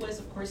reporter was,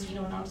 of course, a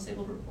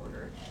non-disabled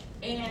reporter.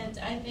 And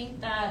I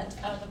think that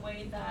the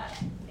way that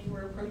they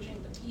were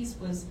approaching the piece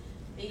was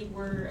they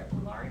were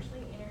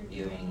largely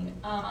interviewing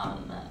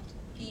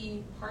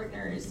the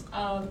partners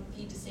of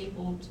the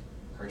disabled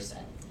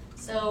person.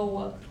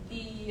 So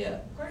the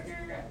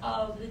partner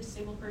of the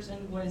disabled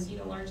person was,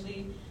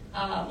 largely,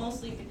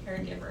 mostly the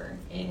caregiver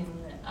in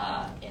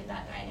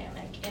that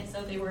dynamic, and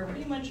so they were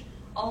pretty much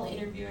all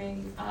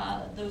interviewing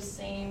the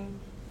same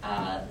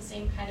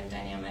kind of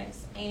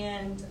dynamics,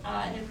 and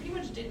it pretty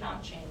much did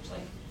not change.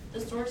 The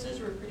sources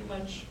were pretty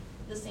much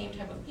the same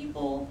type of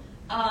people,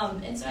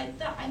 and so I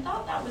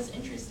thought that was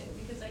interesting,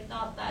 because I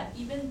thought that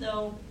even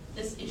though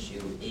this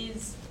issue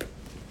is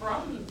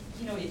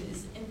it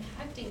is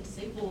impacting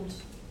disabled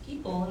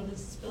people in the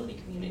disability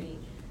community,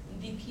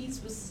 the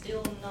piece was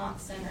still not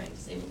centering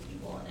disabled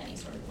people in any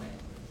sort of way.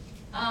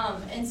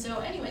 And so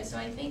anyway, so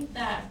I think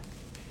that,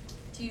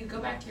 to go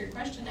back to your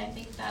question, I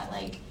think that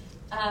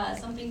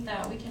something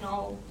that we can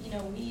all,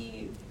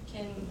 we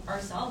can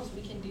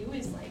do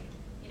is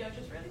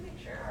just really make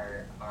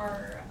sure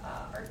our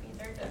feeds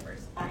are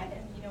diversified,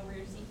 and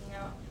we're seeking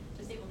out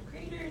disabled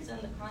creators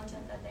and the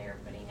content that they are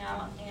putting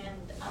out,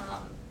 and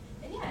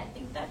yeah, I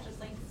think that just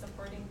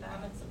supporting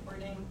them and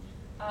supporting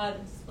the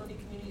disability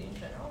community in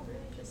general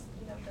really just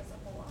does a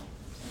whole lot.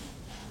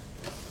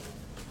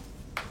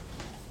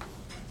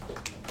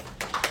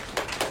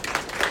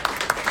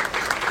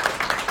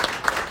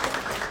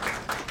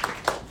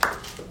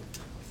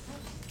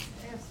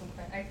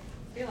 I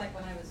feel like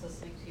when I was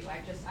listening to you,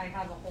 I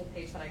have a whole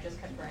page that I just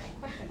kept writing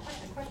question.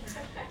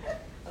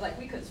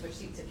 We could switch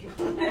seats if you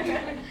want.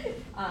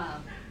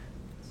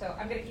 So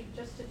I'm going to keep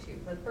just to two.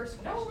 The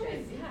first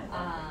question,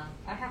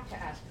 I have to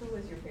ask, who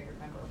is your favorite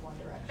member of One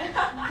Direction?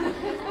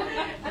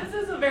 This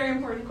is a very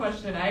important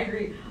question. I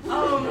agree.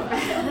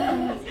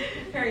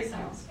 Harry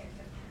Styles.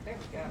 There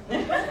we go.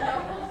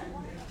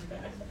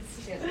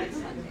 She has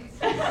excellent taste.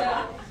 So,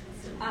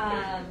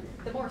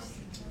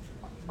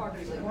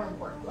 arguably more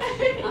important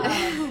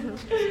question.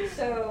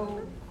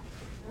 So,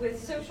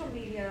 with social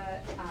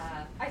media,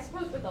 I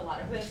suppose with a lot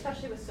of, but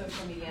especially with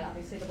social media,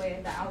 obviously the way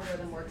the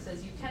algorithm works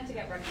is you tend to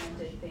get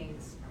recommended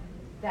things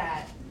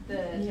that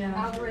the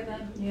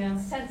algorithm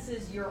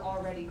senses you're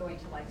already going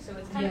to like. So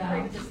it's kind of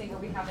created this thing where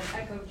we have an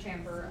echo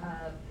chamber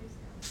of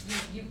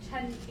you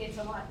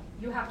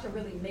have to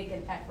really make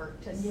an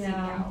effort to seek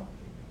out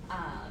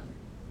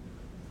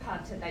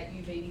content that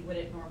you maybe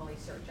wouldn't normally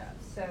search up.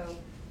 So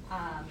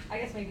I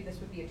guess maybe this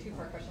would be a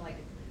two-part question, like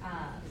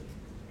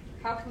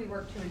how can we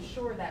work to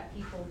ensure that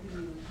people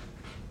who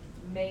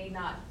may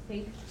not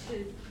think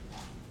to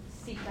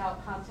seek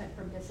out content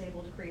from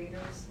disabled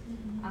creators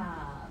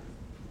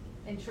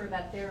ensure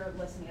that they're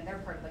listening and they're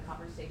part of the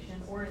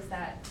conversation, or is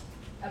that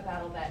a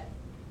battle that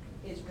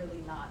is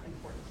really not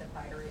important to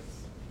fight, or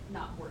it's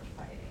not worth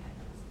fighting?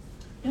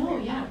 No,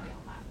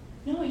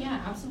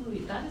 yeah, absolutely.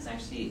 That is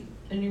actually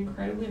an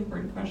incredibly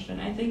important question.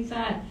 I think,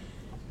 that's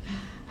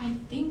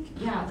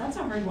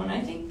a hard one.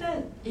 I think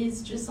that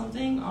is just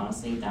something,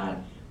 honestly, that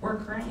we're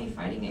currently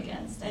fighting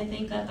against. I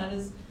think that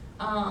is,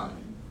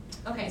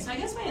 okay, so I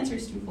guess my answer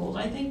is twofold.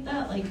 I think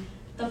that, like,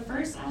 the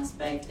first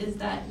aspect is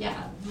that,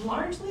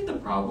 largely the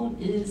problem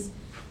is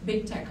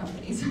big tech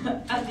companies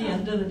at the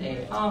end of the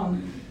day. I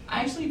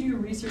actually do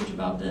research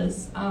about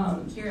this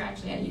here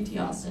actually at UT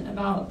Austin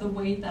about the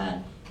way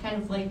that kind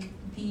of like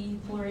the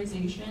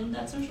polarization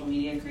that social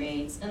media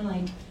creates and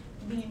like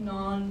the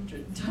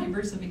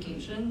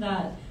non-diversification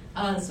that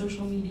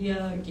social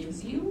media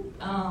gives you.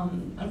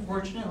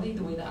 Unfortunately,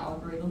 the way that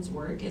algorithms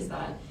work is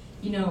that,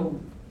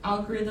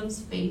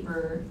 algorithms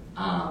favor,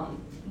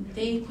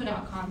 they put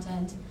out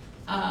content,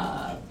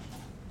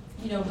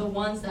 the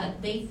ones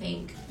that they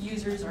think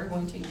users are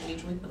going to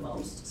engage with the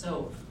most.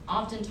 So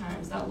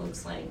oftentimes that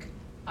looks like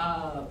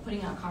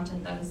putting out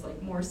content that is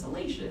like more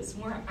salacious,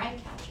 more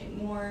eye-catching,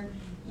 more,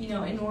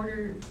 in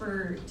order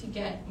to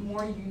get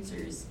more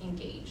users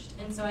engaged.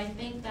 And so I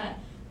think that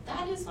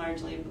is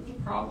largely the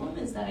problem,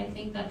 is that I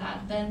think that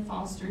then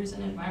fosters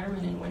an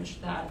environment in which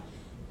that,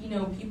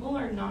 people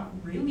are not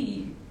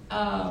really,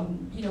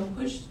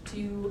 pushed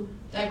to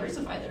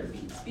diversify their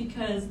feeds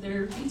because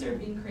their feeds are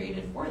being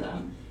created for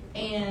them.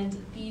 And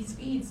these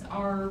feeds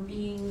are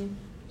being,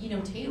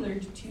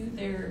 tailored to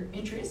their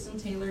interests and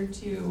tailored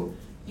to,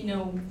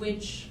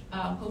 which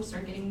posts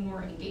are getting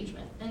more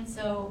engagement. And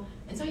so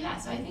I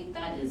think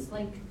that is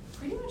like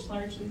pretty much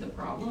largely the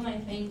problem. I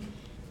think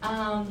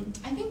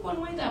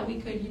one way that we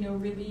could,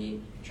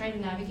 really try to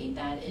navigate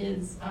that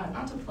is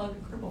not to plug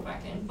Cripple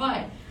back in,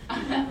 but I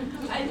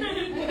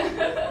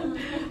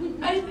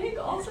think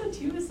also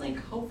too is like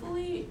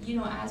hopefully,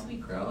 as we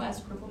grow,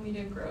 as Cripple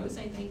Media grows,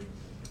 I think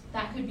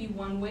that could be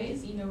one way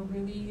is,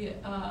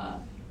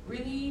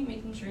 really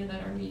making sure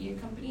that our media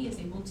company is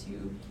able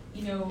to,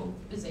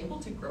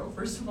 grow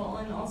first of all,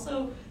 and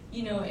also,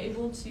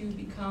 able to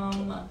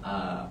become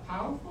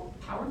powerful,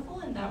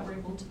 and that we're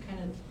able to kind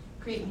of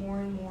create more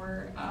and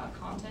more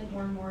content,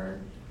 more and more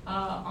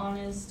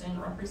honest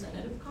and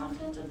representative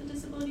content of the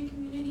disability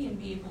community, and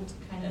be able to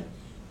kind of,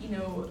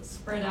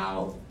 spread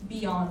out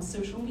beyond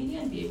social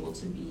media and be able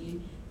to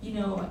be,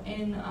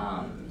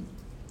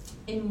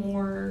 in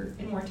more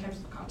types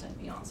of content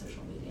beyond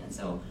social media. And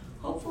so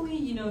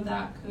hopefully,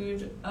 that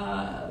could,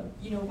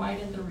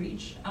 widen the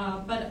reach.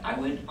 But I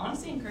would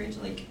honestly encourage,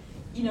 like,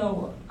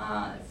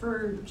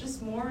 for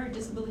just more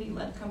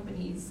disability-led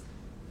companies,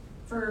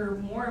 for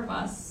more of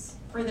us,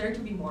 for there to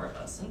be more of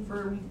us, and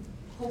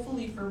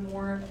hopefully for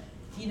more,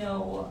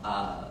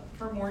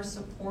 for more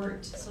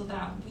support so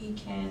that we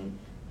can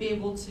be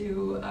able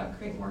to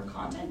create more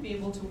content, be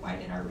able to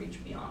widen our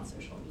reach beyond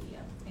social media.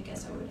 I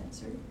guess I would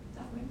answer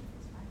that way.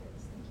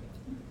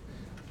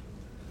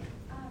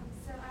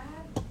 So I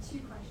have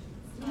two questions.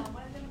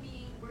 One of them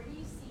being, where do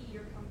you see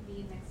your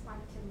company in the next 5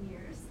 to 10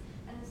 years?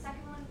 And the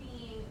second one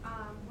being,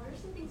 what are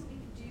some things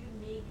we could do to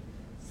make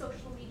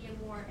social media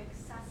more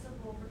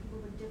accessible for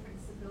people with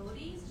different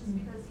disabilities? Just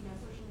because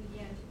social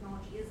media and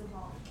technology is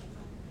evolving.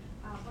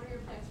 What are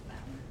your plans for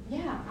that?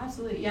 Yeah,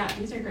 absolutely. Yeah,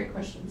 these are great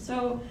questions.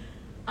 So,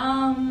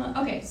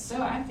 okay,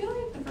 so I feel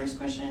like the first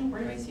question,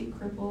 where do I see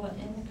Cripple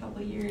in a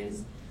couple of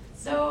years?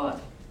 So,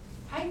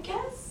 I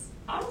guess,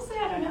 honestly,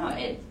 I don't know.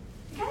 It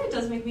kind of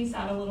does make me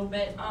sad a little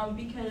bit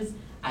because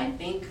I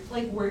think,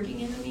 like,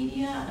 working in the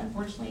media,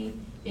 unfortunately,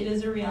 it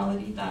is a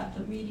reality that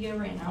the media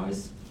right now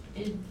is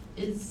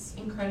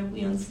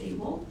incredibly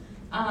unstable,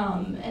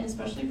 and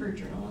especially for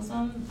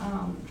journalism.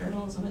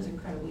 Journalism is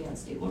incredibly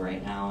unstable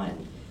right now,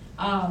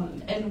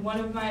 and one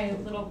of my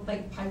little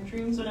like pipe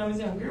dreams when I was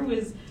younger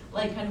was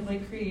like kind of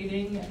like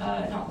creating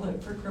an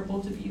outlet for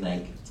Cripple to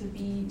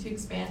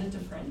expand into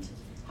print.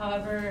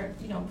 However,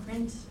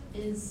 print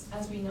is,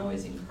 as we know,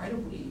 is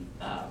incredibly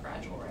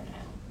fragile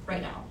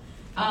right now,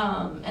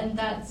 and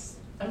that's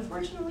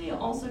unfortunately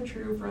also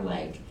true for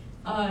like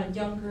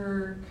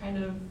younger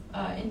kind of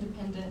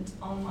independent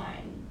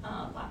online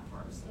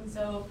platforms. And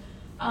so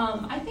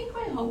I think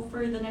my hope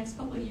for the next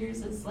couple of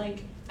years is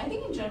like, I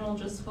think in general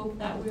just hope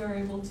that we are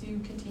able to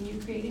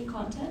continue creating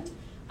content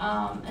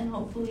and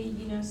hopefully,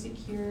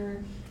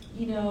 secure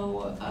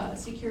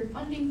secured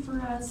funding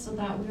for us so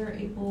that we are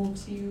able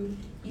to,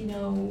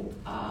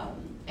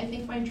 I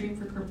think my dream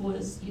for Cripple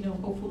is,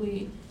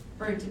 hopefully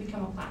for it to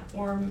become a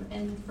platform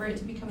and for it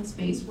to become a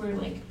space where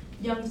like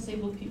young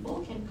disabled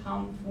people can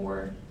come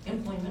for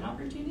employment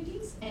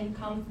opportunities and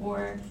come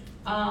for,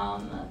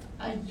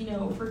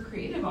 for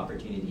creative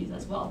opportunities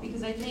as well.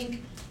 Because I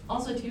think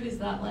also too is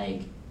that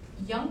like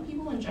young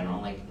people in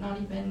general, like not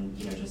even,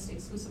 just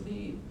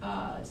exclusively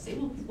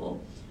disabled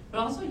people, but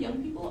also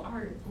young people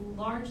are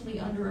largely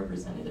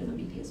underrepresented in the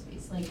media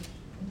space. Like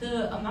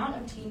the amount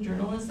of teen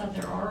journalists that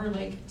there are,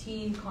 like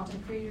teen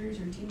content creators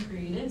or teen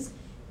creatives,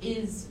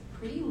 is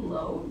pretty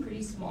low and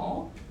pretty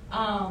small.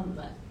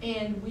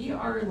 And we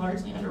are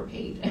largely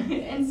underpaid.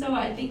 And so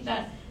I think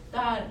that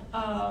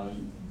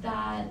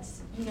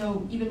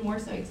even more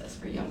so exists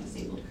for young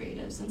disabled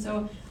creatives. And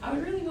so I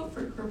would really hope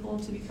for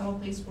Cripple to become a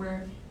place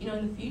where, in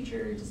the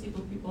future,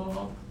 disabled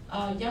people,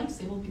 young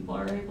disabled people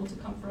are able to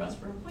come for us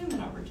for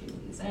employment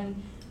opportunities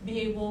and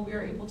we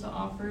are able to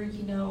offer,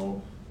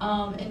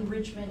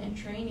 enrichment and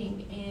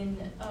training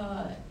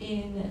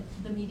in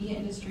the media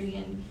industry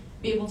and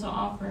be able to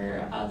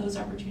offer those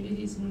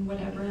opportunities in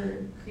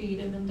whatever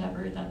creative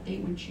endeavor that they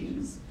would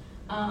choose.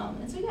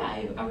 And so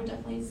yeah, I would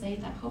definitely say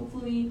that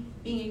hopefully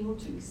being able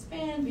to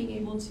expand, being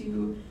able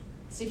to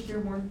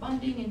secure more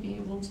funding and being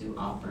able to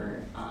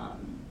offer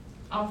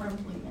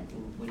employment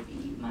would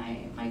be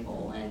my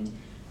goal.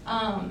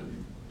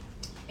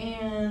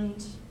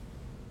 And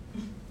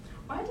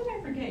why did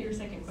I forget your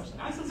second question?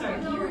 I'm so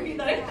sorry. Can you repeat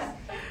that again?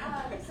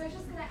 So I was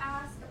just going to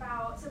ask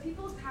about, so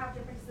people have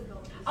different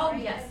disabilities, Oh,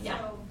 right? yes, And yeah.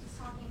 so just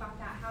talking about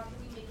that, how can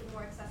we make it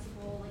more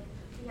accessible? Like,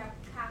 we have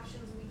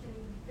captions, we can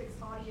fix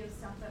audio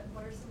stuff, but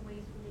what are some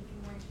ways we make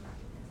it more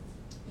interactive?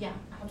 Yeah,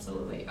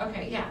 absolutely.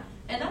 Okay, yeah.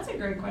 And that's a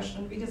great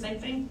question because I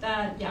think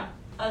that,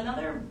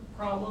 another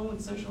problem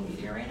with social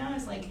media right now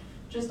is like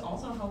just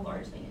also how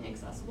largely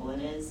inaccessible it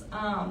is.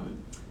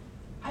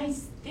 I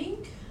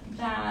think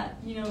that,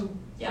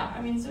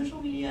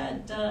 social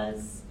media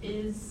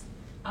is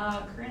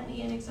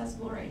currently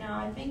inaccessible right now.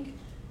 I think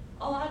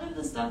a lot of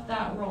the stuff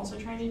that we're also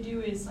trying to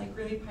do is like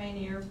really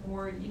pioneer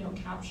for,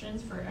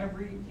 captions for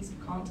every piece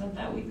of content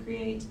that we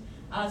create.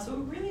 So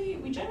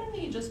we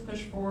generally just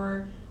push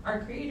for our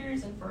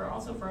creators and for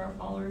our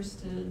followers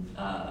to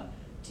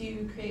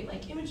create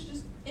like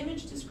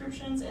image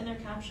descriptions in their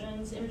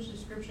captions, image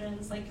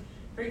descriptions. Like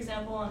for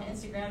example, on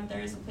Instagram,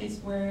 there is a place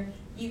where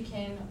you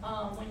can,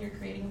 when you're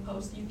creating a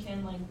post, you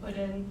can like put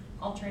in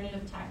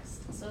alternative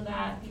text so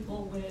that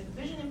people with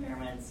vision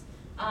impairments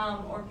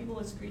or people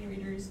with screen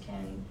readers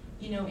can,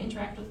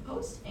 interact with the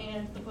post,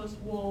 and the post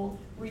will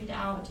read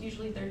out.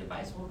 Usually, their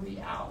device will read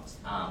out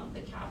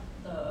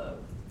the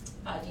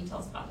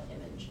details about the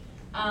image.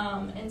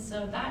 And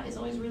so that is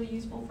always really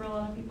useful for a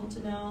lot of people to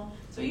know.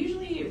 So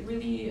usually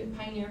really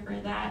pioneer for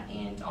that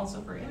and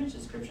also for image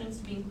descriptions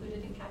to be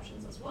included in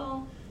captions as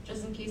well,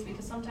 just in case,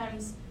 because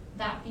sometimes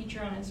that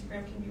feature on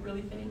Instagram can be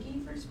really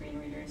finicky for screen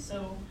readers.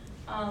 So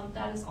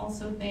that is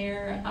also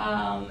there.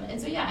 And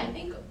so yeah, I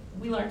think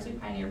we largely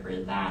pioneer for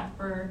that,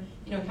 for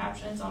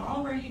captions on all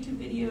of our YouTube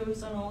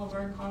videos, on all of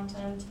our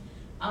content.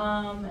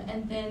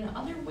 And then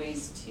other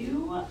ways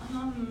too,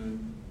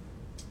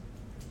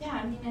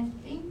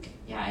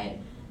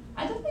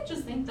 I definitely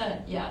just think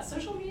that,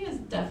 social media is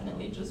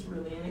definitely just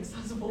really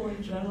inaccessible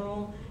in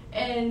general.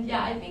 And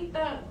I think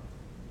that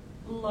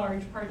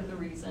large part of the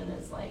reason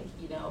is like,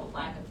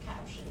 lack of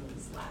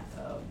captions, lack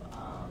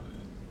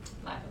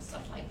of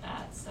stuff like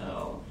that.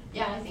 So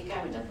I think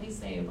I would definitely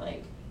say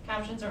like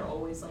captions are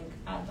always like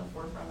at the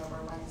forefront of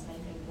our minds, and I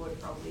think would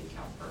probably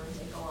count for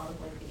like a lot of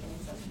like the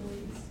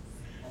inaccessibilities.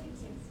 That makes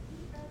sense.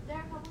 There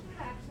are a couple things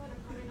I actually want to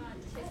comment on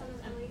to some of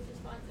Emily's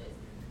responses.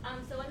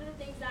 So one of the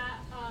things that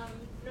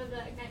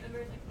the Ignite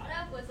members like brought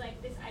up was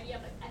like this idea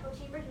of like echo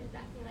chambers, which is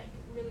definitely like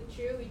really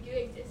true. We do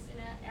exist in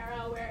an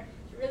era where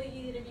it's really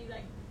easy to be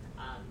like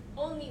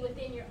only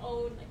within your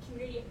own like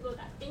community of people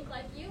that think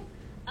like you.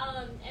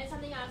 And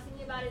something I was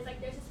thinking about is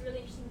like there's this really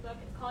interesting book.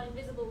 It's called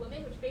Invisible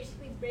Women, which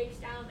basically breaks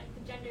down like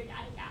the gender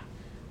data gap.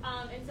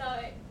 And so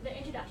the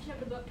introduction of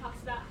the book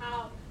talks about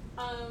how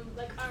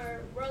like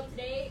our world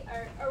today,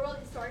 our world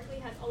historically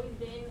has always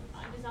been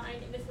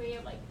designed in this way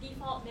of like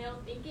default male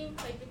thinking.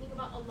 Like we think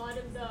about a lot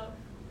of the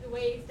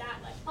ways that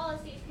like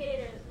policy is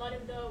created, or a lot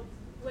of the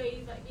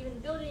ways like even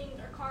buildings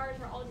or cars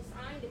are all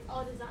designed. It's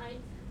all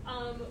designed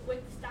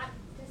with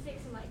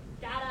statistics and like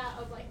data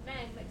of like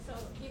men. Like so,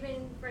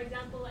 even for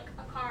example, like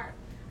a car,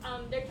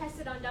 they're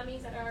tested on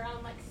dummies that are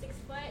around like 6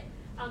 foot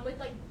with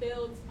like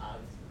builds of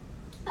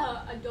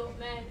adult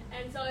men.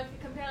 And so if you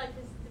compare like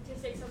the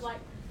statistics of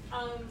like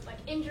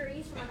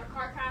injuries from like a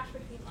car crash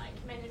between like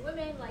men and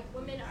women, like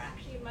women are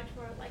actually much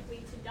more likely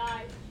to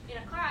die in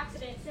a car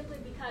accident simply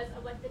because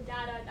of like the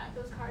data that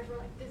those cars were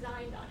like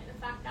designed on, and the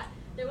fact that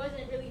there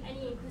wasn't really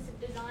any inclusive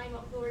design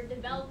while we were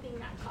developing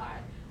that car.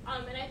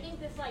 And I think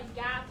this like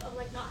gap of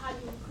like not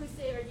having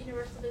inclusive or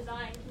universal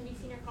design can be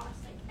seen across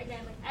like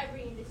again like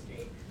every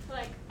industry. So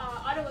like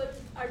automotives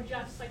are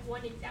just like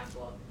one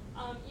example.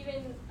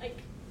 Even like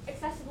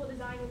accessible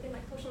design within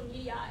like social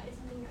media is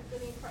something that's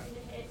really important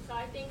to hit. So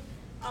I think,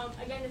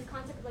 again, this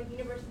concept of like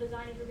universal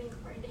design is really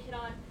important to hit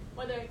on,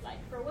 whether it's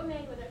like for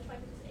women, whether it's like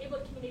the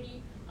disabled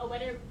community, or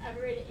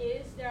whatever it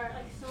is. There are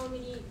like so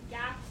many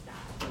gaps that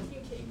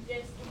continue to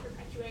exist and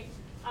perpetuate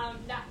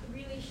that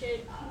really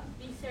should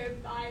be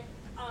served by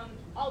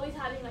always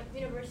having like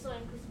universal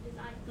and inclusive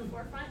design at the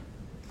forefront.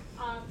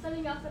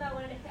 Something else that I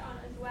wanted to hit on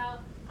as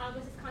well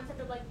was this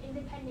concept of like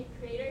independent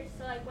creators.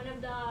 So like one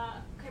of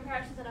the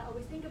comparisons that I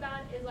always think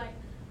about is like,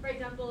 for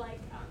example,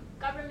 like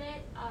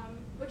government,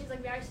 which is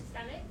like very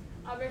systemic,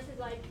 versus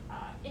like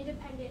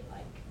independent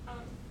like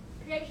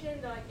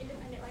creations or like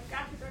independent like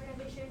grassroots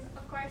organizations.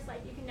 Of course,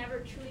 like you can never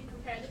truly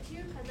compare the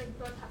two because like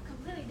both have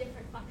completely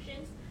different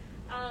functions.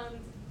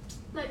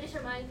 But it just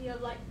reminds me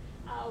of like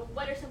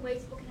what are some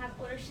ways people can have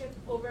ownership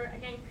over,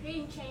 again,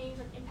 creating change,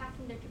 like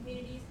impacting their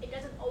communities. It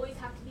doesn't always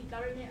have to be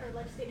government or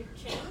legislative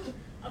change.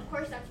 Of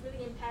course, that's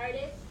really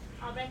imperative.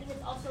 But I think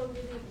it's also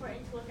really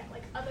important to look at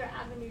like other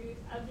avenues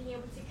of being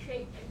able to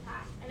create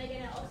impact. And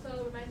again, it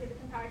also reminds me of the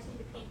comparison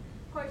between,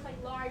 of course, like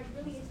large,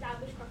 really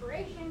established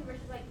corporations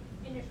versus like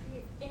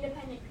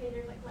independent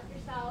creators like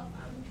yourself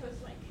who chose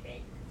to like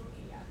create social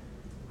media.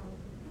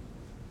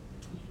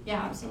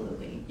 Yeah,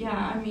 absolutely.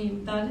 Yeah, I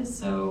mean, that is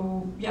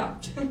so, yeah.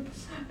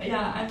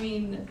 Yeah, I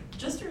mean,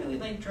 just to really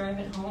like drive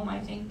it home, I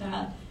think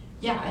that,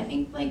 yeah, I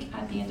think like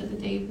at the end of the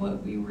day,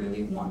 what we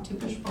really want to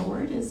push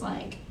forward is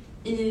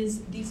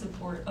the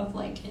support of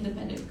like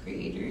independent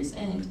creators.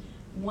 And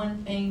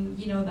one thing,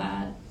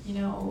 that, you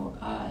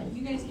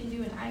guys can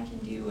do and I can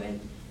do, and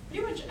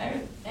pretty much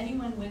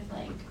anyone with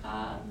like,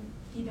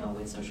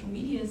 with social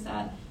media is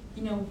that,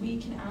 we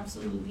can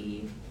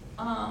absolutely,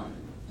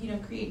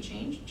 create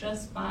change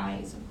just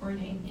by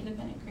supporting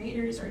independent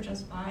creators or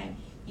just by,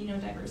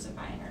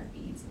 diversifying our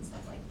feeds and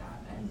stuff like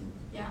that. And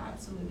yeah,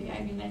 absolutely.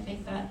 I mean, I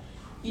think that,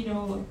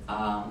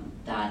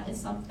 that is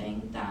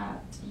something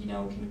that,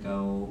 can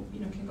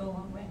go a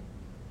long way.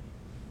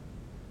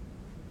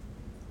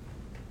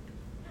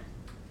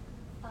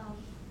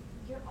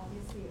 You're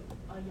obviously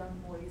a young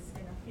voice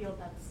in a field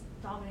that's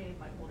dominated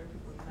by older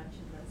people. You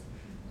mentioned this,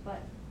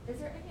 but is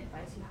there any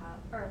advice you have,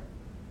 or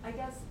I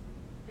guess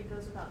it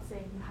goes without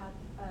saying, you have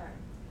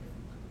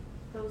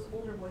those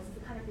older voices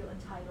that kind of feel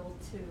entitled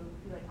to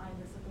be like, I'm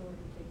this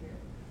authority figure.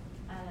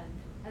 And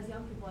as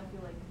young people, I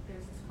feel like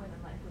there's this point in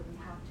life where we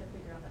have to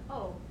figure out that,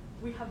 oh,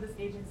 we have this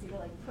agency to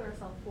like put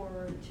ourselves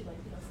forward, to like,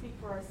 speak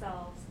for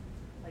ourselves,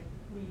 like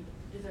we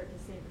deserve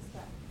the same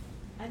respect.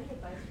 Any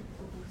advice for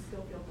people who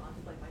still feel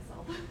daunted like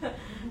myself?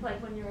 Like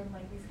when you're in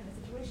like these kind of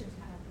situations,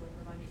 you kind of have to like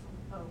remind yourself,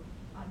 oh,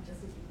 I'm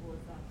just as equal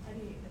as them.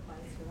 Any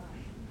advice for that?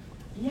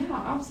 Yeah,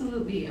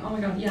 absolutely. Oh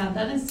my God, yeah,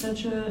 that is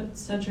such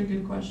a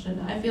good question.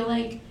 I feel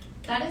like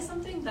that is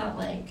something that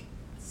like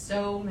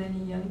so many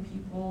young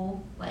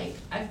people, like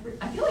I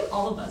feel like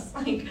all of us,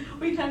 like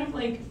we kind of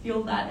like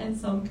feel that in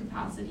some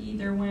capacity,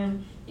 either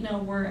when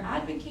we're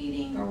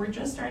advocating or we're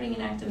just starting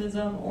in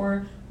activism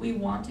or we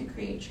want to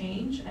create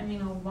change. I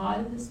mean, a lot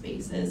of the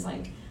spaces,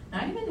 like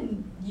not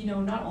even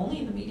in not only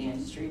in the media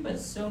industry, but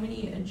so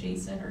many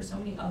adjacent or so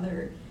many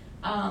other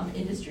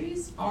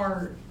industries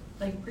are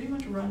like pretty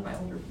much run by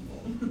older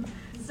people.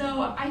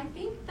 So I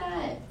think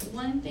that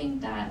one thing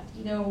that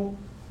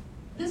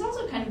this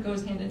also kind of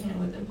goes hand in hand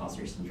with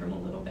imposter syndrome a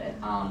little bit.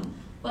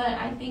 But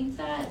I think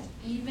that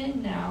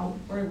even now,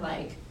 or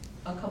like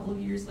a couple of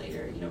years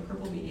later,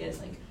 purple media is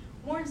like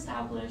more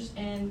established,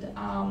 and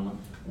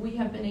we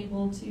have been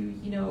able to,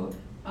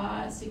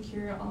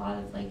 secure a lot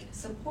of like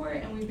support,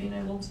 and we've been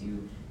able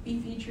to be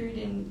featured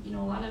in,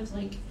 a lot of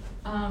like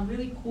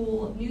really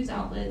cool news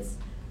outlets.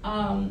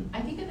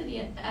 I think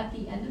at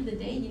the end of the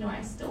day,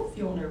 I still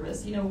feel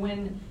nervous,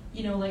 when,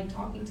 like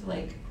talking to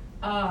like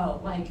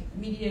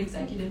media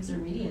executives or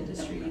media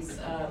industries,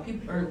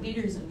 people or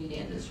leaders in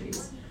media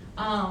industries.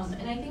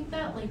 And I think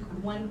that like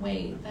one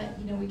way that,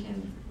 we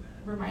can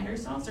remind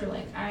ourselves, or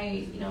like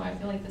I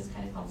feel like this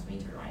kind of helps me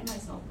to remind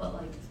myself, but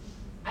like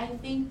I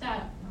think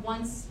that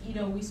once,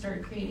 we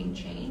start creating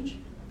change,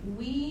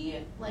 we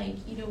like,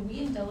 we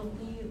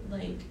indelibly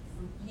like,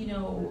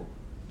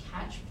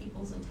 catch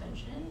people's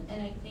attention.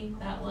 And I think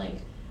that like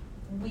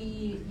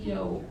we,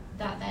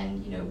 that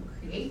then,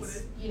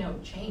 creates,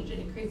 change, and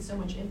it creates so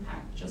much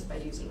impact just by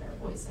using their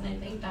voice. And I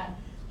think that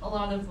a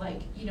lot of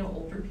like,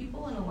 older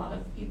people and a lot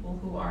of people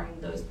who are in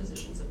those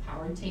positions of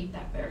power take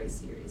that very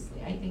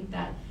seriously. I think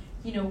that,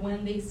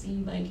 when they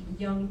see like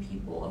young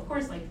people, of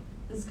course, like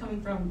this is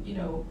coming from,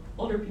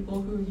 older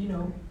people who,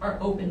 are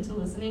open to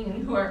listening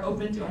and who are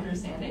open to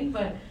understanding,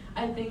 but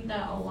I think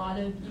that a lot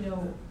of,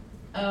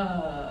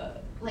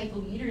 like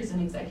leaders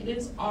and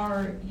executives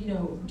are,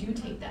 do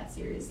take that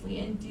seriously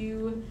and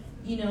do,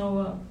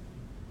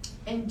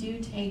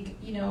 take,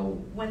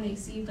 when they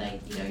see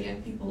like,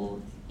 young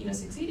people,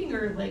 succeeding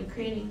or like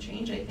creating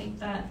change, I think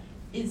that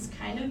is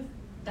kind of,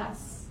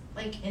 that's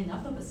like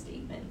enough of a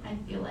statement. I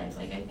feel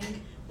like I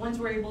think once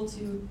we're able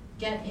to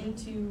get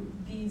into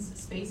these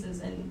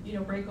spaces and,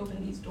 break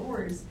open these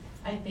doors,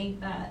 I think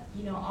that,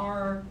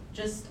 our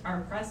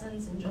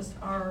presence and just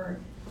our,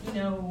 you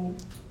know,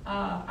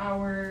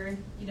 our,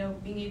 you know,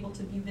 being able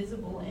to be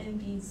visible in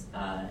these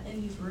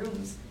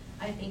rooms,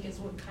 I think is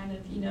what kind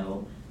of, you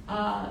know,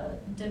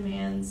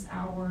 demands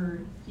our,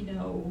 you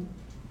know,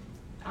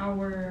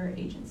 our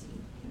agency.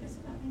 I guess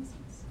if that makes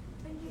sense.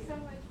 Thank you so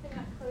much for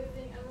that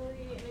closing,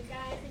 Emily. And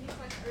guys, thank you so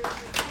much for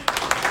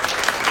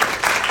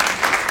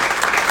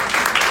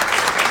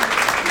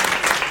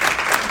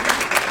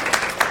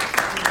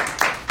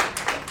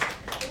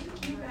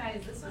Thank you guys.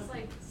 This was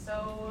like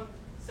so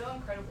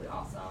incredibly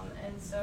awesome and so